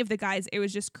any of the guys. It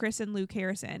was just Chris and Luke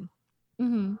Harrison.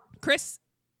 Mm-hmm.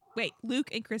 Luke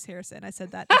and Chris Harrison. I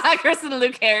said that. Chris and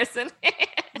Luke Harrison.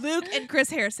 Luke and Chris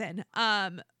Harrison.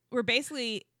 Were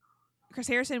basically, Chris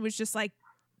Harrison was just like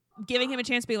giving him a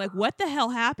chance to be like, what the hell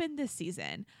happened this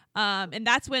season? And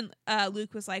that's when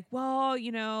Luke was like, well,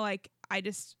 you know, like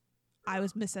I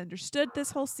was misunderstood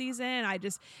this whole season. I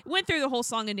just went through the whole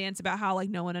song and dance about how like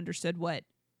no one understood what,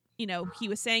 you know, he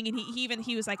was saying. And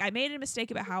he was like, I made a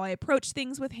mistake about how I approached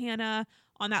things with Hannah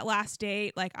on that last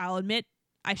date. Like, I'll admit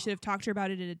I should have talked to her about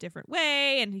it in a different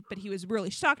way. But he was really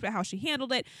shocked about how she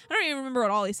handled it. I don't even remember what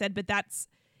all he said, but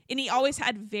and he always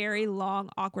had very long,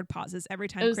 awkward pauses every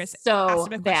time Chris asked him a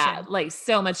question. Bad, like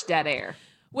so much dead air.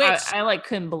 Which I like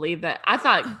couldn't believe that. I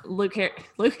thought Luke Harrison.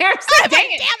 Dang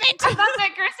it! I thought that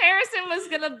Chris Harrison was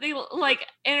gonna be like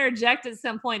interject at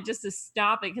some point just to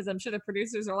stop it because I'm sure the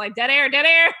producers are like dead air.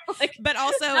 Like, but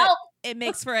also it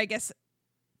makes for, I guess,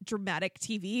 dramatic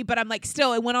TV. But I'm like,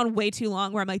 still, it went on way too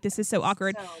long. Where I'm like, this is so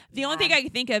awkward. The only thing I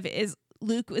can think of is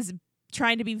Luke was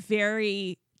trying to be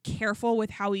very careful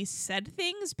with how he said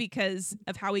things because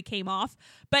of how he came off.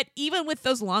 But even with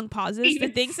those long pauses, the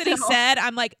things that he said,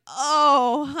 I'm like,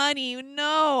 oh, honey,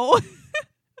 no.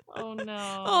 Oh,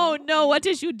 no. Oh, no. What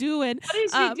is you doing? What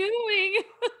is she doing?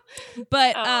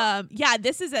 But yeah,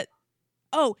 this is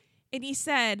and he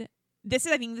said, I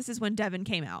think this is when Devin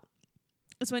came out.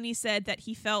 It's when he said that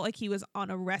he felt like he was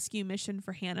on a rescue mission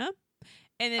for Hannah.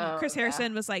 And then Chris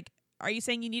Harrison was like, are you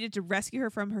saying you needed to rescue her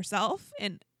from herself?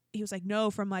 And he was like, no,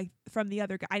 from the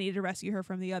other guy. I needed to rescue her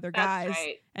from the other guys. That's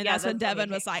right. And that's when Devin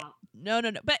was like, no.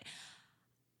 But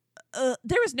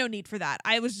there was no need for that.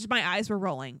 My eyes were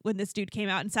rolling when this dude came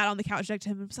out and sat on the couch next to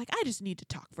him and was like, I just need to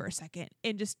talk for a second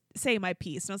and just say my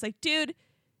piece. And I was like, dude,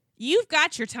 you've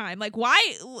got your time. Like,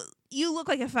 why? You look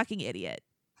like a fucking idiot.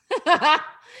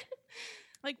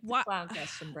 Like, what? Clown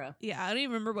question, bro. Yeah, I don't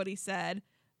even remember what he said.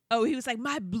 Oh, he was like,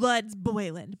 my blood's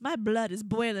boiling. My blood is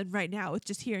boiling right now with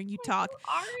just hearing you talk.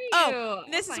 Who are you? Oh,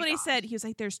 this is what he said. He was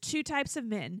like, there's two types of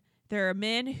men. There are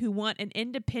men who want an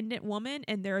independent woman,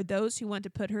 and there are those who want to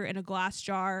put her in a glass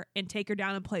jar and take her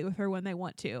down and play with her when they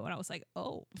want to. And I was like,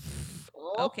 oh,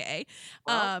 okay.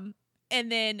 And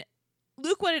then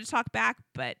Luke wanted to talk back,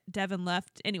 but Devin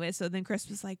left anyway. So then Chris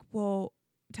was like, well,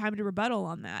 time to rebuttal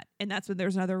on that. And that's when there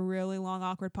was another really long,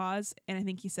 awkward pause. And I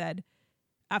think he said,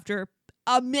 after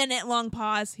a minute-long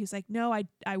pause, he was like, no,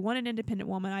 I want an independent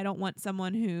woman. I don't want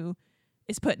someone who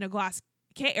is put in a glass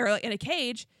or in a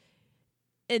cage.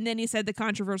 And then he said the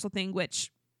controversial thing,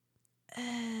 which,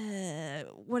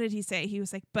 what did he say? He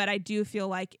was like, but I do feel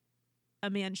like a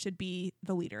man should be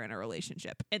the leader in a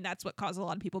relationship. And that's what caused a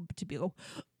lot of people to be like,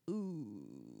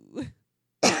 ooh.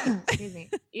 Excuse me.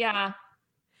 Yeah.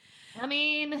 I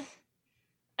mean,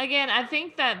 again, I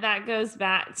think that goes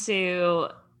back to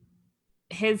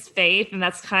his faith, and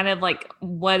that's kind of like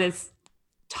what is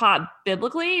taught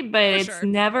biblically, but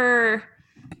For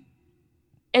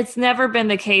it's never been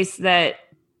the case that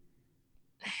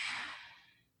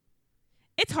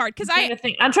it's hard because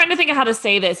I'm trying to think of how to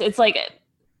say this. It's like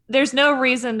there's no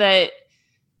reason that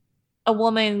a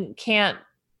woman can't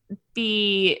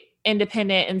be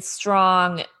independent and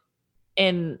strong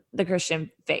in the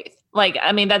Christian faith. Like,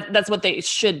 I mean, that's what they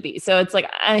should be. So it's like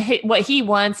what he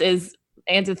wants is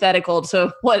antithetical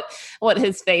to what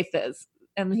his faith is.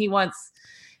 And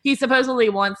he supposedly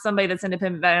wants somebody that's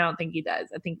independent, but I don't think he does.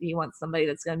 I think he wants somebody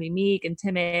that's going to be meek and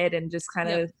timid and just kind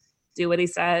of do what he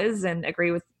says and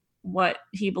agree with what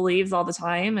he believes all the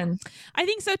time. And I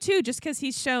think so too, just because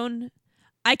he's shown,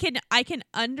 I can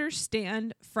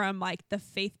understand from like the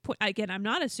faith point. Again, I'm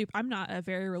not a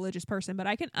very religious person, but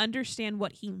I can understand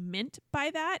what he meant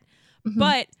by that. Mm-hmm.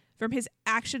 But from his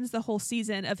actions the whole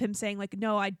season of him saying like,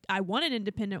 no, I want an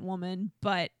independent woman,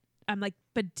 but I'm like,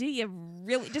 but do you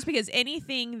really? Just because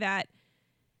anything that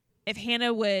if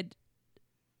Hannah would,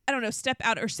 I don't know, step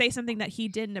out or say something that he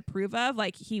didn't approve of,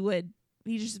 like he's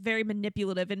just very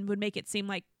manipulative and would make it seem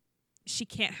like she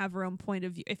can't have her own point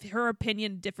of view. If her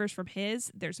opinion differs from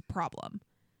his, there's a problem.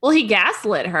 Well, he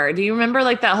gaslit her. Do you remember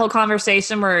like that whole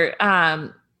conversation where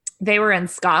they were in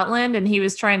Scotland and he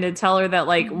was trying to tell her that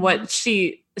like what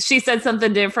she said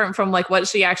something different from like what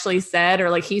she actually said, or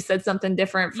like he said something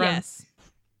different from. Yes.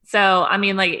 So, I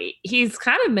mean, like he's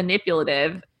kind of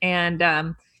manipulative, and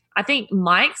I think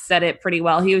Mike said it pretty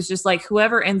well. He was just like,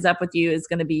 whoever ends up with you is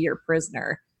going to be your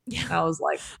prisoner. Yeah. I was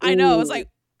like, ooh. I know. I was like,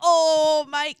 oh,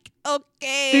 Mike.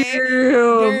 Okay.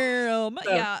 Damn.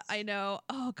 Yeah, I know.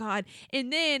 Oh God.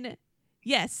 And then,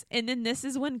 yes. And then this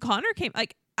is when Connor came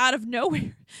like out of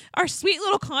nowhere. Our sweet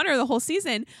little Connor the whole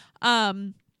season.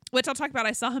 which I'll talk about.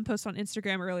 I saw him post on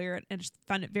Instagram earlier and just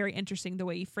found it very interesting the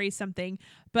way he phrased something.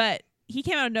 But he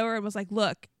came out of nowhere and was like,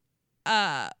 look,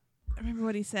 I remember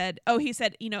what he said. Oh, he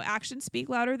said, actions speak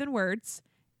louder than words.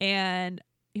 And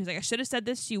he was like, I should have said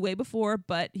this to you way before,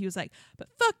 but he was like, but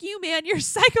fuck you, man, you're a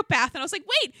psychopath. And I was like,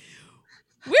 wait,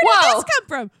 where did this come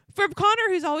from? From Connor,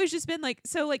 who's always just been like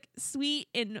so like sweet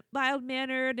and mild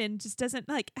mannered and just doesn't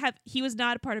like he was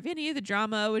not a part of any of the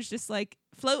drama, was just like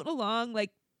floating along,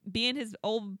 like being his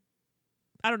old,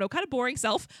 I don't know, kind of boring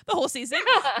self the whole season.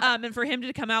 And for him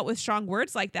to come out with strong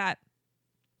words like that.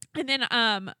 And then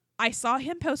I saw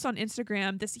him post on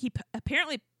Instagram he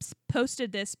apparently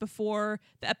posted this before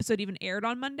the episode even aired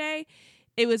on Monday.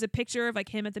 It was a picture of like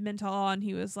him at the mental, and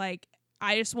he was like,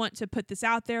 I just want to put this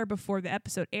out there before the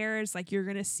episode airs. Like, you're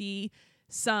going to see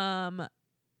some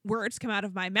words come out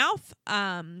of my mouth.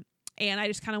 And I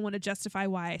just kind of want to justify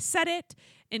why I said it.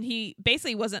 And he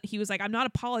basically he was like, I'm not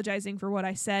apologizing for what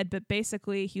I said, but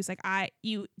basically he was like,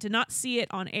 you did not see it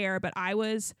on air, but I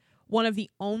was one of the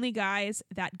only guys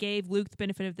that gave Luke the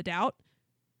benefit of the doubt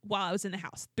while I was in the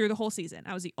house through the whole season.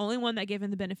 I was the only one that gave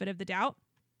him the benefit of the doubt.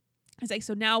 He's like,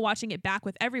 so now watching it back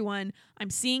with everyone, I'm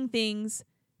seeing things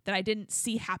that I didn't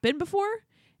see happen before.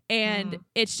 And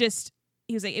it's just,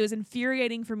 he was like, it was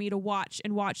infuriating for me to watch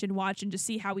and just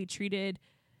see how he treated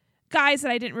guys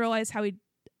that I didn't realize how he,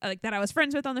 like, that I was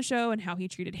friends with on the show, and how he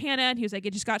treated Hannah. And he was like,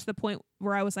 it just got to the point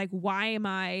where I was like, why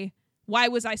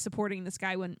was I supporting this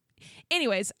guy when,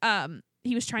 anyways,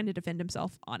 he was trying to defend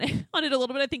himself on it a little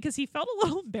bit, I think, because he felt a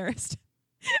little embarrassed.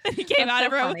 And he came out,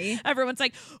 everyone's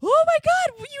like, oh my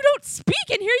God, you don't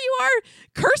speak, and here you are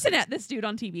cursing at this dude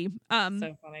on TV.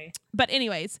 So funny. But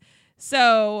anyways,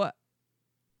 so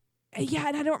yeah,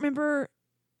 and I don't remember.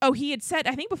 Oh, he had said,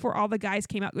 I think before all the guys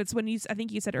came out, it's when I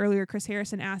think you said earlier, Chris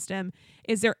Harrison asked him,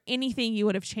 is there anything you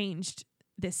would have changed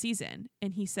this season?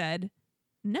 And he said,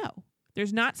 no,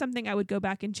 there's not something I would go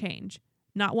back and change.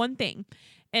 Not one thing.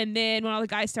 And then when all the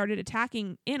guys started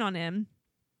attacking in on him,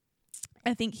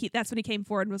 I think that's when he came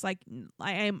forward and was like,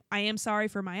 I am sorry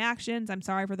for my actions. I'm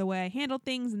sorry for the way I handled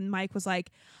things. And Mike was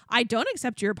like, I don't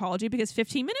accept your apology because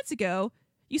 15 minutes ago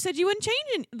you said you wouldn't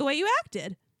change the way you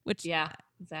acted. Which, yeah,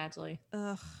 exactly.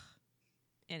 Ugh.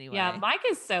 Anyway. Yeah, Mike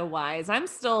is so wise. I'm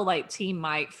still like team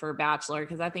Mike for Bachelor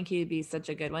because I think he'd be such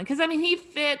a good one. Because I mean, he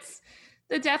fits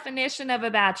the definition of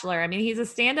a bachelor. I mean, he's a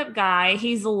stand-up guy.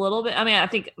 He's a little bit, I mean, I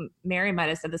think Mary might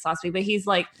have said this last week, but he's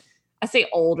like, I say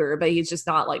older, but he's just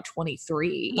not like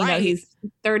 23. You know, he's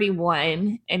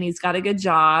 31 and he's got a good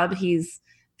job. He's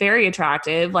very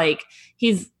attractive. Like,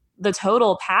 he's the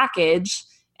total package.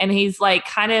 And he's like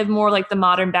kind of more like the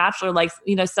modern bachelor, like,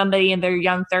 you know, somebody in their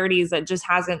young 30s that just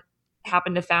hasn't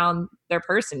happened to found their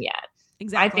person yet.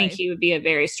 Exactly. I think he would be a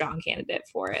very strong candidate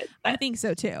for it. I think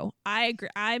so too. I agree.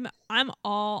 I'm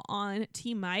all on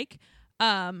Team Mike.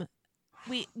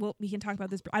 We can talk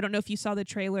about this. I don't know if you saw the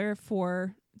trailer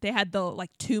for. They had the like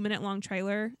 2-minute long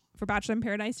trailer for Bachelor in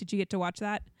Paradise. Did you get to watch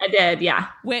that? I did, yeah.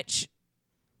 Which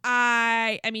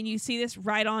I mean, you see this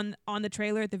right on the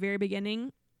trailer at the very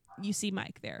beginning. You see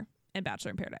Mike there in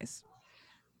Bachelor in Paradise.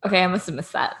 Okay, I must have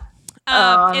missed that.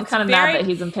 I'm kind of mad that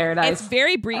he's in Paradise. It's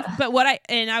very brief, but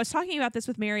I was talking about this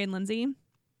with Mary and Lindsay,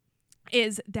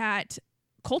 is that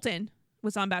Colton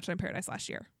was on Bachelor in Paradise last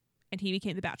year, and he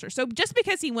became the Bachelor. So just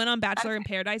because he went on Bachelor in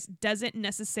Paradise doesn't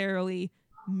necessarily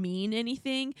mean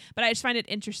anything, but I just find it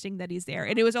interesting that he's there.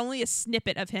 And it was only a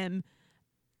snippet of him,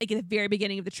 like at the very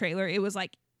beginning of the trailer. It was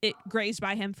like it grazed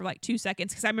by him for like 2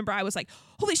 seconds, because I remember I was like,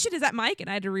 holy shit, is that Mike? And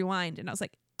I had to rewind, and I was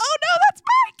like, oh no, that's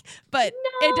Mike. But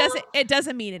no. It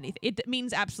doesn't mean anything. It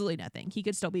means absolutely nothing. He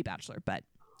could still be Bachelor. But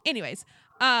anyways,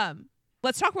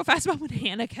 let's talk real fast about when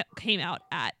Hannah came out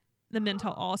at the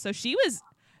mental all. So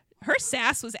her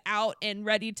sass was out and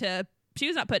ready to. She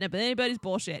was not putting up with anybody's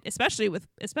bullshit, especially with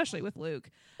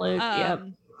Luke. Yep.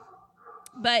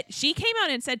 But she came out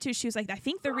and said too, she was like, I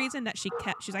think the reason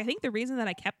that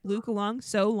I kept Luke along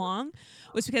so long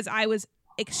was because I was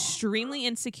extremely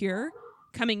insecure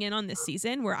coming in on this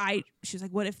season, where she was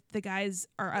like, what if the guys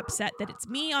are upset that it's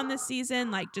me on this season?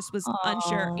 Like, just was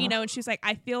unsure, you know? And she's like,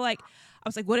 I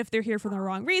was like, what if they're here for the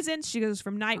wrong reasons? She goes,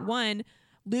 from night one,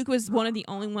 Luke was one of the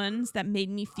only ones that made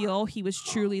me feel he was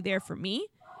truly there for me.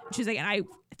 She's like, I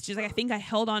think I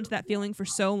held on to that feeling for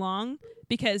so long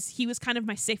because he was kind of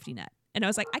my safety net. And I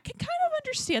was like, I can kind of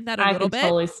understand that a little bit. I can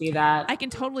totally see that. I can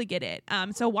totally get it.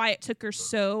 So why it took her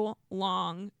so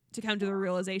long to come to the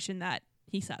realization that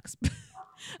he sucks.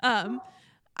 I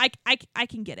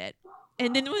can get it.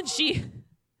 And then when she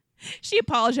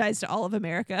apologized to all of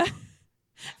America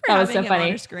That was so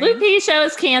funny. Luke P show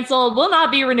is canceled. Will not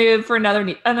be renewed for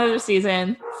another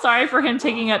season. Sorry for him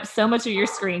taking up so much of your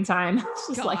screen time. It's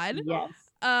just like, yes.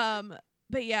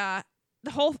 But yeah,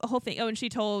 the whole thing. Oh, and she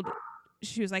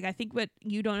was like, I think what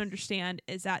you don't understand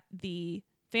is that the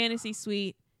fantasy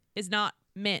suite is not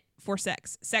meant for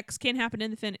sex. Sex can happen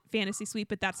in the fantasy suite,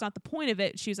 but that's not the point of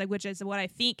it. She was like, which is what I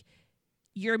think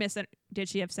you're missing. Did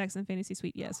she have sex in the fantasy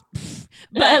suite? Yes.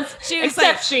 But she was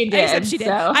except she did. Except she did.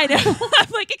 So. I know.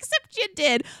 I'm like, except you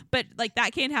did. But like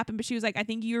that can't happen. But she was like, I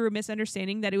think you were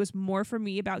misunderstanding that it was more for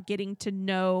me about getting to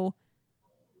know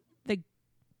the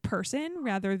person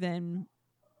rather than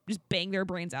just bang their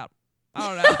brains out.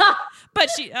 I don't know. But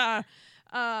she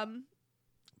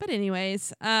but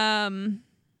anyways,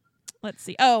 let's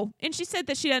see. Oh, and she said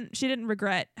that she didn't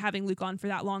regret having Luke on for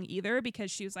that long either,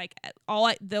 because she was like,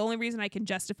 the only reason I can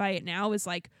justify it now is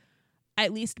like,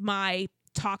 at least my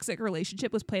toxic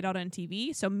relationship was played out on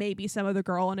TV, so maybe some other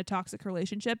girl in a toxic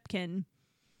relationship can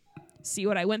see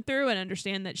what I went through and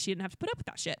understand that she didn't have to put up with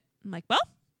that shit. I'm like, well,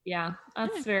 yeah,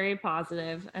 that's very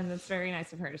positive, and that's very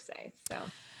nice of her to say. So,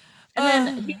 and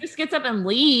then he just gets up and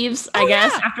leaves, I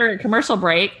guess, after a commercial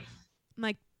break. I'm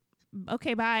like,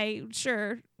 okay, bye,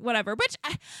 sure, whatever. Which,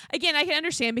 I can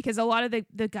understand, because a lot of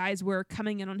the guys were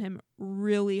coming in on him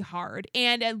really hard.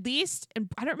 And at least, and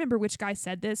I don't remember which guy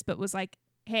said this, but was like,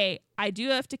 hey, I do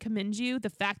have to commend you, the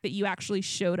fact that you actually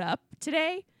showed up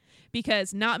today,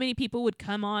 because not many people would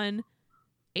come on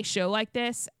a show like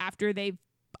this after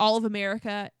all of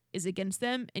America is against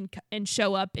them and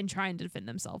show up and try and defend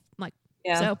themselves. I'm like,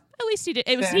 yeah. So at least he did.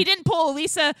 He didn't pull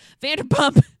Lisa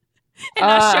Vanderpump and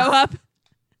not show up.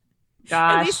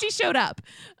 Gosh. At least he showed up.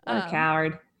 What a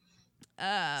coward.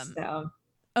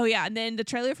 Oh yeah, and then the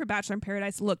trailer for Bachelor in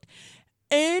Paradise looked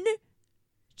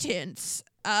intense,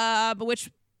 which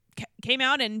came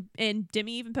out, and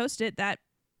Demi even posted that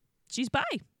she's bi.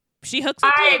 She hooks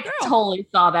up with a girl. I totally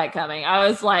saw that coming. I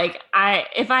was like,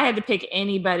 if I had to pick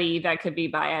anybody that could be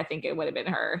bi, I think it would have been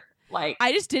her. Like,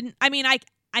 I just didn't. I mean, I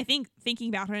think thinking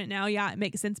about it now, yeah, it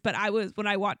makes sense. But when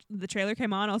I watched the trailer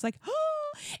came on, I was like, oh.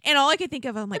 And all I could think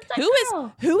of, I'm like, who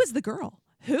is the girl?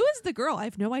 Who is the girl? I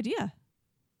have no idea.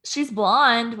 She's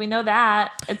blonde. We know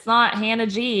that. It's not Hannah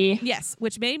G. Yes,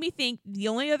 which made me think the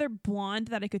only other blonde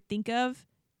that I could think of,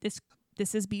 this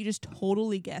is me just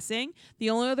totally guessing, the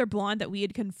only other blonde that we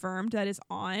had confirmed that is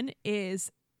on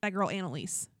is that girl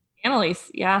Annalise.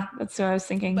 Annalise, yeah, that's what I was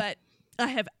thinking. But I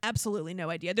have absolutely no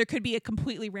idea. There could be a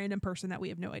completely random person that we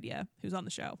have no idea who's on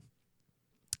the show.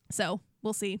 So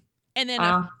we'll see. And then,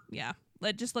 yeah.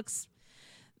 It just looks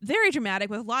very dramatic,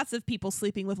 with lots of people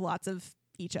sleeping with lots of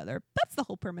each other. That's the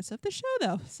whole premise of the show,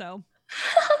 though. So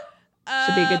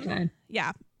should be a good time.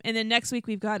 Yeah. And then next week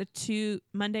we've got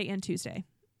Monday and Tuesday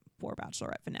for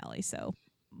Bachelorette finale. So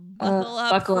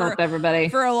buckle up, everybody,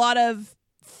 for a lot of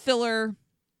filler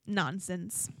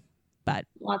nonsense. But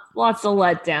lots of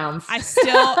letdowns. I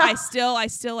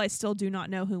still do not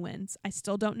know who wins. I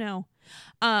still don't know.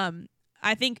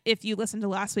 I think if you listen to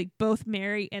last week, both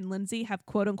Mary and Lindsay have,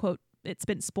 quote unquote, it's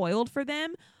been spoiled for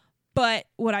them. But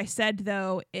what I said,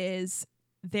 though, is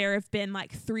there have been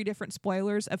like 3 different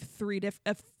spoilers of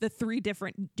the 3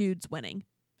 different dudes winning.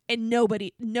 And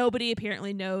nobody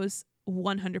apparently knows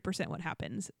 100% what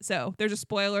happens. So there's a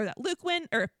spoiler that Luke wins,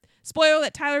 or spoiler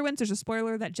that Tyler wins. There's a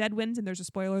spoiler that Jed wins, and there's a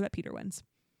spoiler that Peter wins.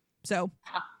 So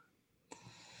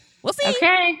we'll see.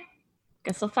 Okay.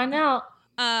 Guess we'll find out.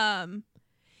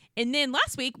 And then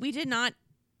last week we did not,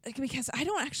 because I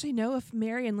don't actually know if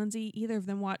Mary and Lindsay, either of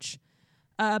them, watch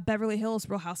Beverly Hills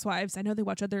Real Housewives. I know they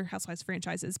watch other Housewives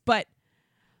franchises, but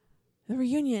the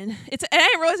reunion, and I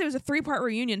didn't realize it was a 3-part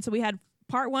reunion. So we had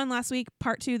part 1 last week,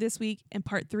 part 2 this week, and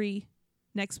part 3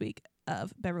 next week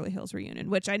of Beverly Hills Reunion,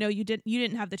 which I know you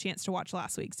didn't have the chance to watch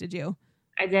last week's, did you?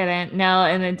 I didn't. No,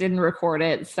 and it didn't record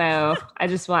it, so I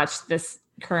just watched this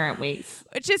current week's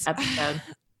episode.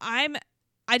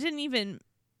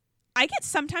 I get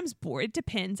sometimes bored. It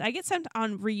depends. I get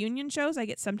on reunion shows, I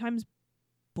get sometimes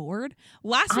bored.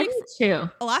 Last week,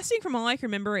 from all I can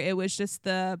remember, it was just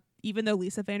even though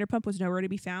Lisa Vanderpump was nowhere to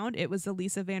be found, it was the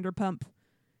Lisa Vanderpump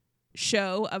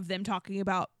show of them talking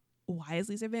about, why is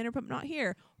Lisa Vanderpump not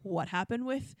here? What happened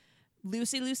with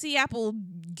Lucy Apple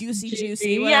Goosey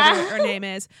Juicy, whatever her name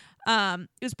is. It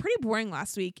was pretty boring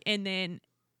last week, and then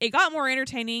it got more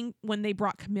entertaining when they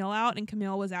brought Camille out, and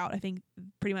Camille was out, I think,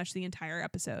 pretty much the entire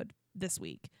episode this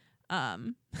week.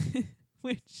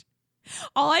 Which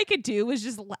all I could do was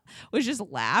just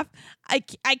laugh.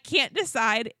 I can't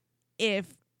decide if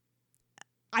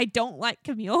I don't like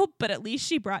Camille, but at least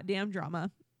she brought damn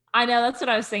drama. I know, that's what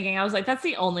I was thinking. I was like, that's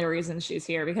the only reason she's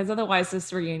here, because otherwise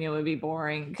this reunion would be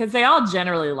boring, because they all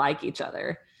generally like each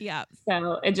other. Yeah.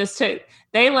 So it just took,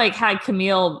 they like had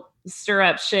Camille stir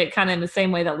up shit kind of in the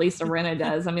same way that Lisa Rinna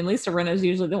does. I mean, Lisa Rinna is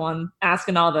usually the one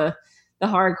asking all the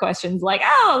hard questions, like,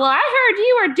 oh, well, I heard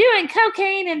you were doing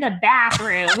cocaine in the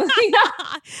bathroom.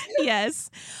 Yes.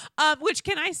 Which,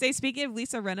 can I say, speaking of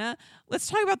Lisa Rinna, let's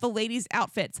talk about the ladies'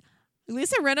 outfits.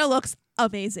 Lisa Rinna looks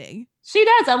amazing. She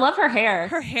does. I love her hair.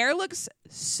 Her hair looks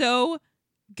so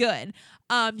good.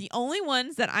 The only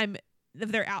ones that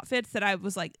of their outfits that I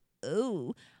was like,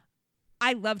 ooh,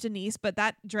 I love Denise, but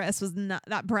that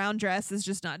brown dress is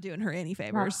just not doing her any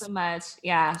favors. Not so much.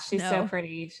 Yeah, she's so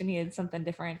pretty. She needed something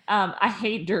different. I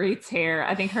hate Dorit's hair.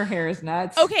 I think her hair is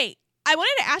nuts. Okay, I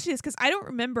wanted to ask you this because I don't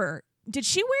remember. Did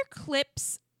she wear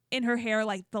clips in her hair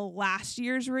like the last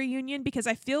year's reunion? Because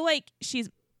I feel like she's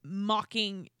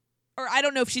mocking, or I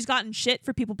don't know if she's gotten shit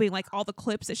for people being like all the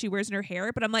clips that she wears in her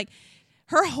hair, but I'm like,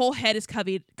 her whole head is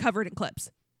covered in clips.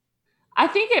 I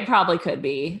think it probably could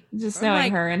be, just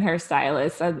knowing her and her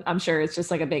stylist. I'm sure it's just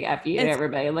like a big F you to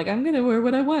everybody. Like, I'm going to wear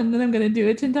what I want and then I'm going to do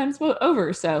it 10 times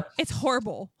over. So it's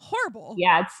horrible.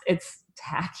 Yeah, it's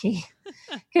tacky,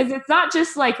 because it's not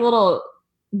just like little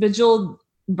bejeweled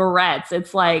barrettes.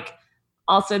 It's like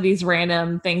also these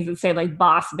random things that say like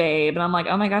boss babe. And I'm like,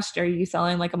 oh my gosh, are you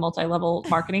selling like a multi-level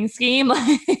marketing scheme?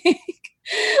 Like,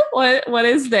 what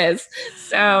is this?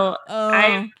 So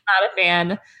I'm not a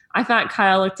fan. I thought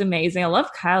Kyle looked amazing. I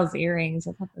love Kyle's earrings.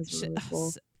 I thought those were really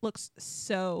cool. Looks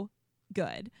so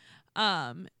good.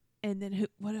 And then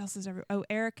what else is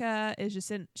Erica is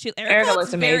just in. Erica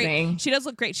looks amazing. She does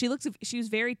look great. She was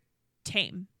very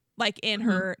tame, like in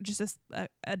her just a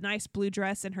nice blue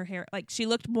dress and her hair. Like she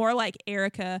looked more like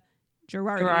Erica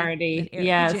Girardi than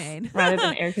Erica Jane. Rather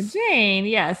than Erica Jane.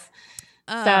 Yes.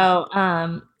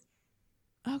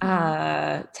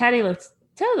 Teddy looked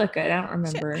good. I don't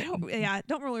remember. I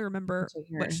don't really remember.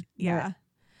 But yeah,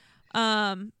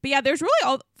 there's really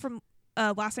all from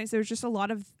last night. So there was just a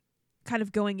lot of kind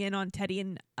of going in on Teddy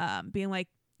and being like,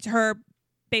 her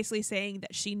basically saying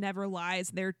that she never lies.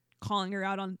 They're calling her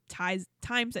out on times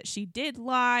that she did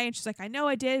lie, and she's like, I know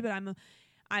I did, but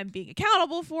I'm being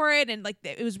accountable for it. And like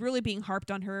it was really being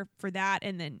harped on her for that.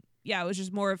 And then it was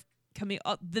just more of Camille.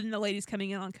 Then the ladies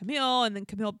coming in on Camille, and then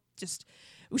Camille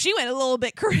she went a little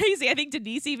bit crazy. I think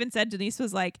Denise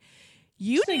was like,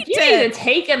 you need to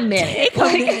take a minute.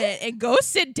 And go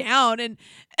sit down. And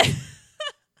it's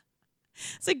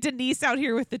like Denise out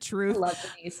here with the truth. I love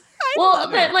Denise.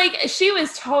 But like she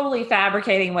was totally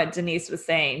fabricating what Denise was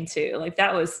saying too. Like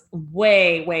that was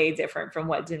way, way different from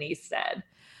what Denise said.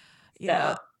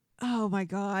 Yeah. So. Oh my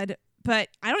God. But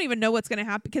I don't even know what's going to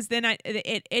happen, because then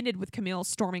it ended with Camille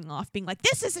storming off, being like,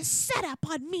 this is a setup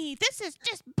on me. This is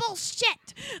just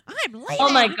bullshit. I'm leaving.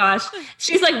 Oh my gosh.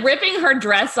 She's like ripping her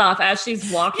dress off as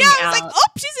she's walking out. Yeah, I was like,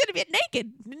 oh, she's going to be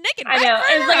naked. I know.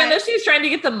 It's like, I know she was trying to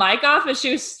get the mic off and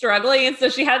she was struggling. And so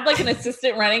she had like an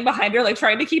assistant running behind her, like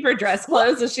trying to keep her dress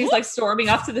closed. And she's like storming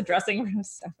off to the dressing room. It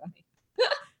was so funny.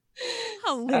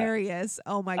 Hilarious.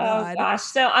 Oh my God. Oh gosh.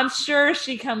 So I'm sure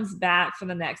she comes back for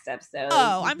the next episode.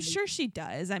 Oh, I'm sure she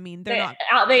does. I mean, they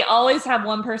always have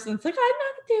one person that's like, I'm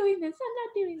not doing this,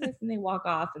 and they walk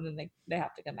off, and then they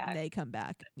have to come back. They come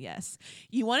back. Yes.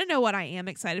 You want to know what I am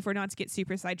excited for, not to get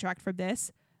super sidetracked from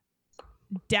this?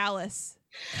 Dallas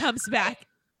comes back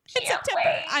in September.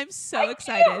 Wait. I'm so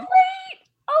excited. Can't wait.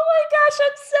 Oh my gosh,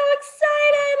 I'm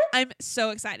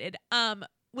so excited.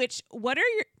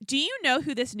 Do you know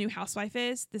who this new housewife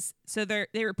is? So they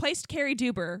replaced Carrie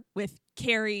Duber with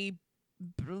Carrie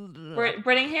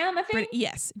Brittingham, I think.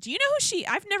 Yes. Do you know who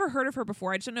I've never heard of her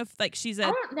before. I just don't know if like she's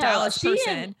a Dallas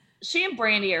person. She and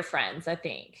Brandy are friends, I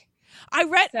think. I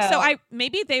read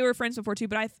maybe they were friends before too,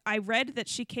 but I read that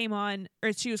she came on,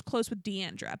 or she was close with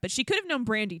Deandra, but she could have known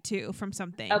Brandy too from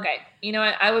something. Okay, you know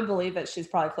what? I would believe that she's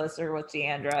probably closer with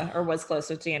Deandra, or was close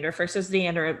with Deandra first, because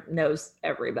Deandra knows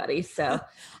everybody. So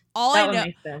all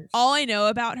I know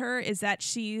about her is that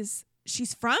she's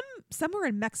from somewhere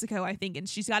in Mexico, I think, and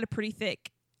she's got a pretty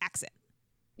thick accent.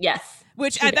 Yes.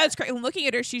 Which that's great. When looking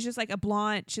at her, she's just like a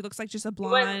blonde. She looks like just a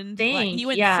blonde. You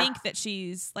wouldn't think that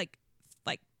she's like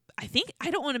I think, I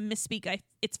don't want to misspeak.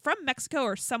 It's from Mexico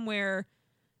or somewhere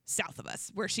south of us,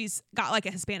 where she's got like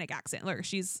a Hispanic accent. Like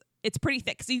it's pretty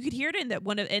thick. So you could hear it in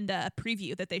the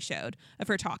preview that they showed of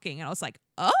her talking. And I was like,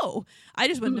 oh, I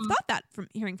just wouldn't have thought that from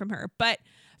hearing from her. But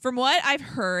from what I've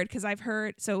heard,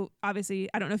 so obviously,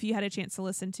 I don't know if you had a chance to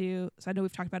listen to, so I know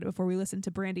we've talked about it before, we listened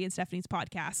to Brandy and Stephanie's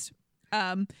podcast.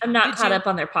 I'm not caught up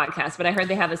on their podcast, but I heard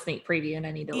they have a sneak preview and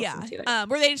I need to listen to it.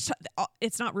 Where they just,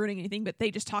 it's not ruining anything, but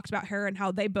they just talked about her and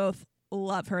how they both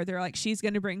love her. They're like, she's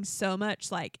going to bring so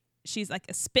much, like, she's like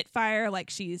a spitfire,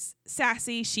 like she's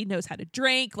sassy, she knows how to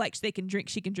drink, like she can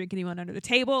drink anyone under the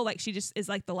table, like she just is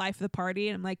like the life of the party.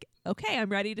 And I'm like, okay, I'm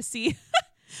ready to see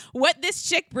what this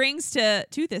chick brings to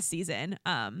this season.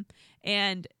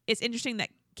 And it's interesting that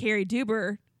Carrie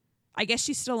Duber, I guess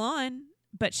she's still on,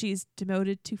 but she's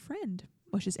demoted to friend,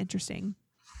 which is interesting.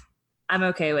 I'm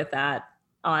okay with that,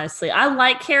 honestly. I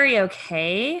like Carrie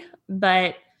okay,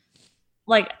 but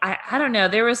like, I don't know.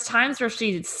 There was times where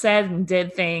she said and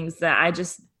did things that I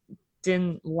just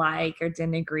didn't like or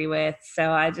didn't agree with.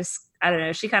 So I don't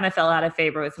know. She kind of fell out of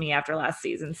favor with me after last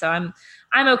season. So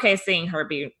I'm okay seeing her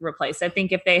be replaced. I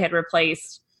think if they had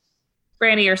replaced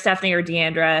Brandy or Stephanie or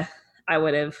Deandra, I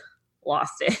would have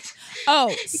lost it.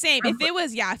 Oh, same. If it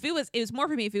was more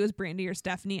for me if it was Brandy or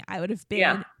Stephanie, I would have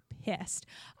been pissed.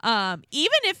 Even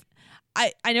if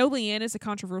I know Leanne is a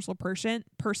controversial person,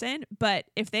 but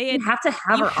if they had, you have to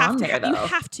have her on there, though. You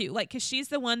have to, like, because she's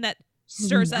the one that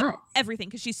stirs up everything.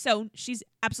 Because she's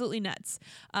absolutely nuts.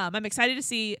 I'm excited to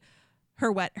see her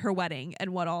wedding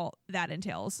and what all that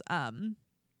entails.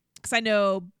 Because I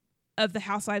know of the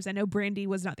housewives, I know Brandy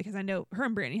was not, because I know her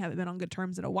and Brandy haven't been on good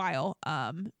terms in a while.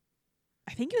 I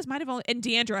think it was might have only, and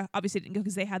Deandra obviously didn't go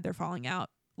because they had their falling out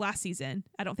last season.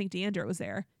 I don't think Deandra was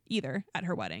there either at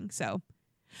her wedding, so.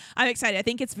 I'm excited. I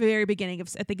think it's the very beginning of,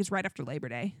 I think it's right after Labor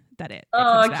Day that it.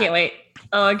 I can't wait.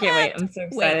 I can't wait. I'm so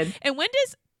excited. And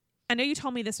I know you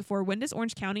told me this before, when does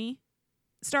Orange County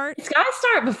start? It's got to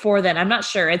start before then. I'm not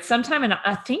sure. It's sometime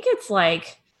I think it's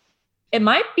like, it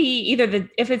might be either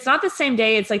if it's not the same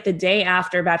day, it's like the day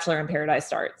after Bachelor in Paradise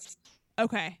starts.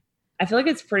 Okay. I feel like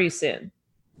it's pretty soon.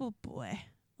 Oh boy.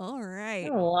 All right.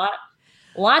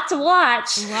 A lot to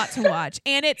watch.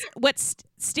 And it's what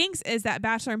stinks is that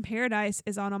Bachelor in Paradise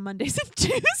is on Mondays and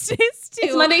Tuesdays too.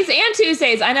 It's Mondays and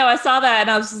Tuesdays. I know. I saw that and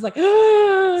I was just like,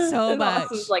 so much. I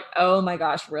was like, oh my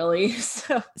gosh, really?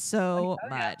 So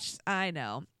much. Yeah. I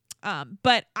know.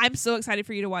 But I'm so excited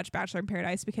for you to watch Bachelor in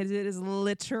Paradise because it is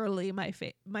literally my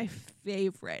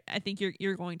favorite. I think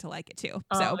you're going to like it too.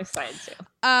 So I'm excited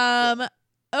too.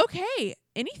 Okay.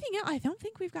 Anything else? I don't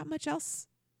think we've got much else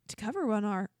to cover on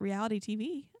our reality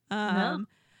TV. No.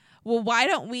 Well, why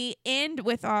don't we end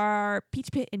with our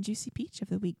Peach Pit and Juicy Peach of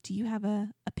the week? Do you have a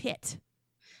pit?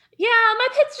 Yeah, my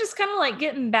pit's just kind of like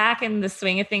getting back in the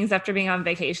swing of things after being on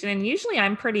vacation. And usually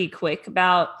I'm pretty quick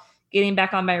about getting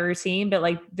back on my routine, but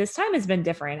like this time has been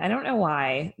different. I don't know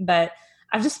why, but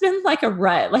I've just been like a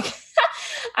rut. Like,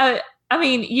 I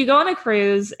mean, you go on a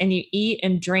cruise and you eat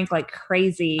and drink like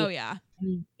crazy. Oh yeah.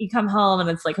 And you come home and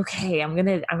it's like, okay, I'm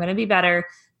gonna be better.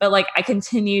 But like I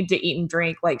continued to eat and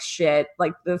drink like shit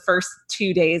like the first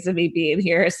 2 days of me being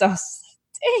here. So I was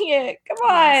like, dang it, come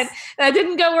on. Yes. And I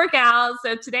didn't go work out.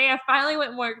 So today I finally went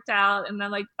and worked out and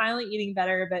I'm like finally eating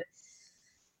better. But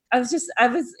I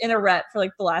was in a rut for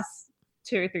like the last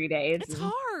 2 or 3 days. It's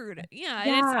hard. Yeah.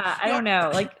 Yeah. I don't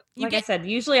know. Like I said,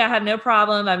 usually I have no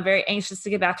problem. I'm very anxious to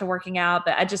get back to working out,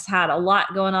 but I just had a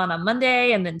lot going on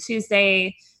Monday, and then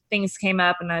Tuesday things came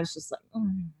up and I was just like,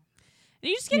 And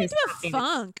you just get into a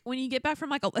funk when you get back from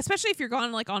like, especially if you're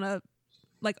gone like on a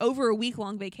like over a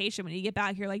week-long vacation. When you get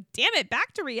back, you're like, damn it,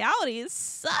 back to reality. This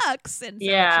sucks. And so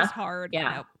it's just hard.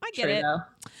 Yeah, nope, I get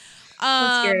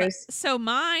it. So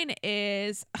mine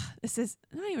is, this is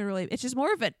not even really, it's just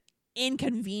more of an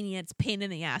inconvenience, pain in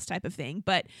the ass type of thing.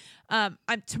 But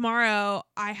tomorrow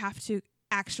I have to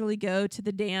actually go to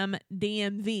the damn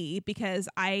DMV because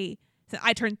I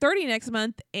turn 30 next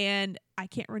month and I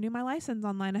can't renew my license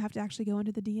online. I have to actually go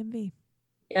into the DMV.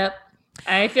 Yep.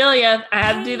 I feel you. I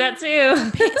have to do that too.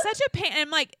 Such a pain. And I'm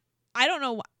like, I don't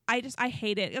know. I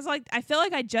hate it. It's like, I feel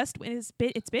like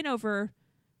it's been over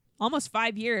almost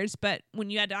 5 years, but when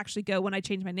you had to actually go, when I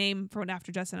changed my name for when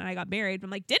after Justin and I got married, I'm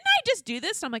like, didn't I just do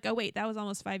this? And I'm like, oh wait, that was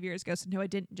almost 5 years ago. So no, I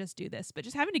didn't just do this, but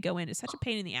just having to go in is such a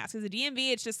pain in the ass. Because the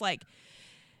DMV, it's just like,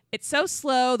 it's so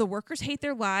slow. The workers hate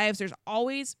their lives. There's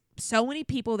always so many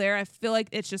people there. I feel like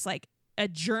it's just like a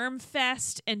germ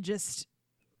fest and just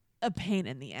a pain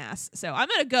in the ass. So I'm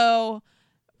going to go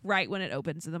right when it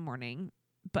opens in the morning,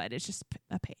 but it's just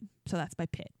a pain. So that's my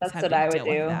pit. That's what I would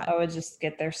do. I would just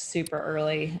get there super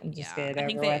early and just get it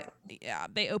over with. Yeah,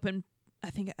 they open, I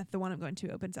think the one I'm going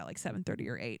to opens at like 7:30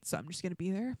 or 8. So I'm just going to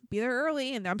be there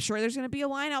early. And I'm sure there's going to be a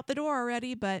line out the door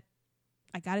already, but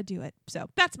I got to do it. So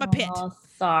that's my pit.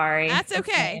 Sorry. That's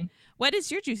okay. What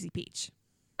is your Juicy Peach?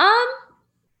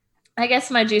 I guess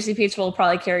my Juicy Peach will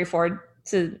probably carry forward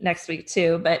to next week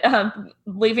too, but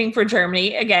leaving for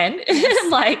Germany again,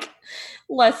 like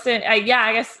less than, I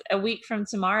guess a week from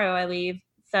tomorrow I leave.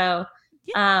 So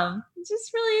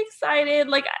just really excited.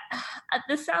 Like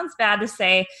this sounds bad to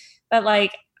say, but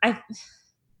like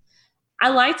I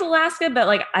liked Alaska, but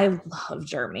like I love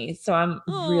Germany. So I'm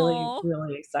really, Aw.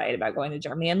 really excited about going to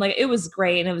Germany. And like it was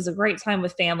great and it was a great time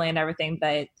with family and everything,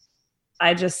 but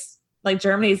I just like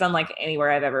Germany's unlike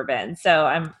anywhere I've ever been. So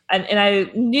and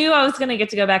I knew I was gonna get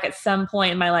to go back at some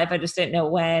point in my life. I just didn't know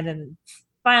when, and it's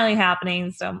finally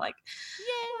happening. So I'm like,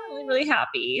 really, really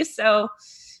happy. So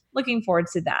looking forward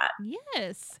to that.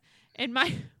 Yes. And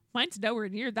mine's nowhere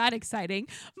near that exciting.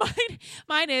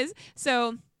 Mine is,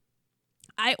 so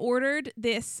I ordered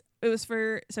this. It was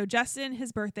so Justin,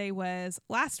 his birthday was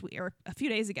last week or a few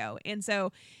days ago. And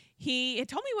so he had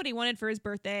told me what he wanted for his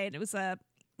birthday. And it was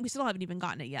we still haven't even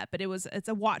gotten it yet, but it's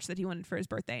a watch that he wanted for his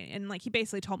birthday. And like, he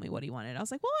basically told me what he wanted. I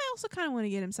was like, well, I also kind of want to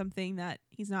get him something that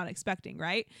he's not expecting.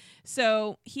 Right.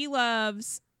 So he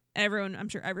loves I'm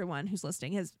sure everyone who's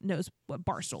listening knows what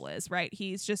Barstool is, right?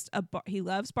 He's just he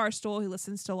loves Barstool. He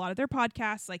listens to a lot of their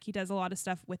podcasts. Like, he does a lot of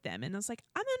stuff with them. And I was like,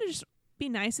 I'm going to just be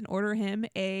nice and order him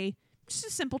just a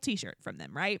simple t-shirt from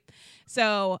them, right?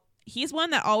 So he's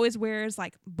one that always wears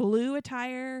like blue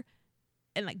attire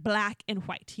and like black and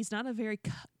white. He's not a very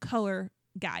color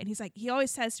guy. And he's like, he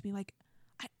always says to me like,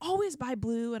 I always buy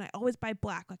blue and I always buy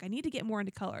black. Like, I need to get more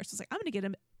into color. So it's like, I'm going to get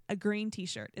him a green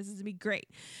t-shirt. This is gonna be great.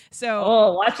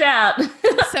 So watch out.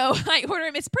 So I order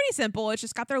him. It's pretty simple. It's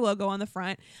just got their logo on the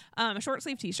front, a short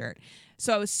sleeve t-shirt.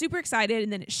 So I was super excited,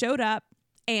 and then it showed up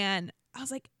and I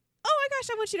was like, oh my gosh,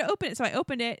 I want you to open it. So I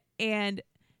opened it and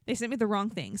they sent me the wrong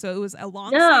thing. So it was a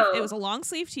long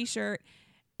sleeve t-shirt.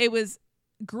 It was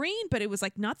green, but it was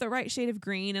like not the right shade of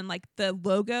green, and like the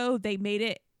logo, they made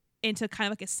it into kind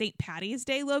of like a St. Patty's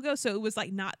Day logo. So it was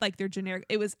like not like their generic.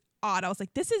 It was odd. I was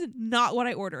like, this is not what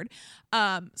I ordered. So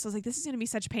I was like, this is going to be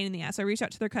such a pain in the ass. So I reached out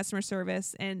to their customer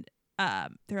service, and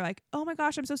they're like, oh my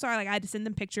gosh, I'm so sorry. Like, I had to send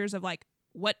them pictures of like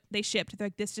what they shipped. They're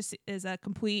like, this just is a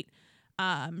complete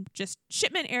just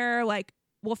shipment error. Like,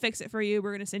 we'll fix it for you.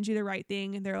 We're going to send you the right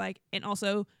thing. And they're like, and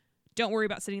also don't worry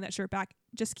about sending that shirt back.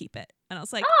 Just keep it. And I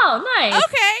was like, oh, nice.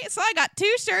 Okay. So I got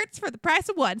 2 shirts for the price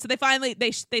of one. So they finally,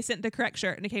 they sent the correct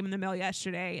shirt, and it came in the mail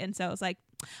yesterday. And so I was like,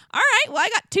 all right, well, I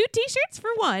got 2 t-shirts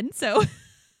for one. So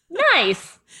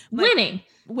nice. Winning.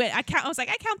 I was like,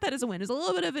 I count that as a win. It's a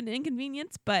little bit of an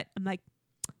inconvenience, but I'm like,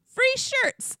 free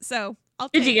shirts. So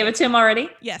Did you give it to him already?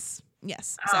 Yes.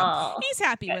 So he's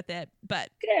happy with it, but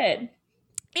good.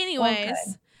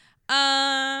 Anyways,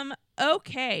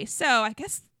 okay. So I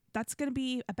guess that's going to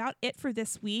be about it for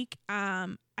this week.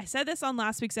 I said this on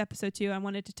last week's episode too. I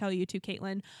wanted to tell you too,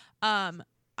 Caitlin.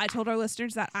 I told our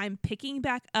listeners that I'm picking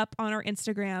back up on our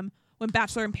Instagram when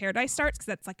Bachelor in Paradise starts, because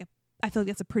that's like I feel like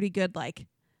that's a pretty good like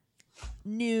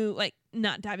new, like,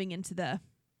 not diving into the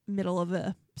middle of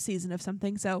a season of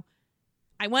something. So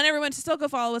I want everyone to still go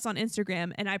follow us on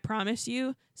Instagram, and I promise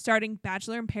you, starting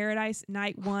Bachelor in Paradise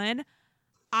night 1,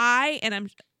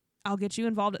 I'll get you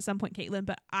involved at some point, Caitlin,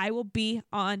 but I will be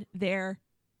on there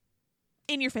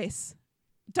in your face,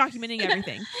 documenting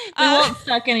everything. We won't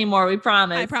suck anymore, we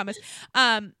promise. I promise.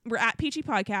 We're at Peachy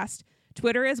Podcast,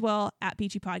 Twitter as well, at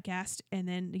Peachy Podcast, and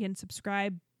then again,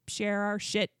 subscribe, share our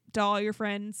shit to all your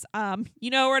friends. You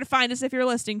know where to find us if you're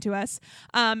listening to us.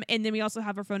 And then we also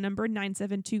have our phone number,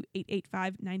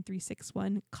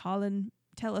 972-885-9361. Call and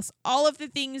tell us all of the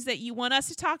things that you want us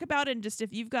to talk about, and just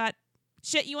if you've got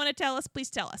shit you want to tell us,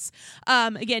 please tell us.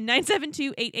 Again,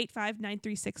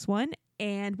 972-885-9361.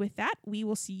 And with that, we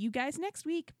will see you guys next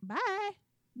week. Bye.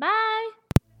 Bye.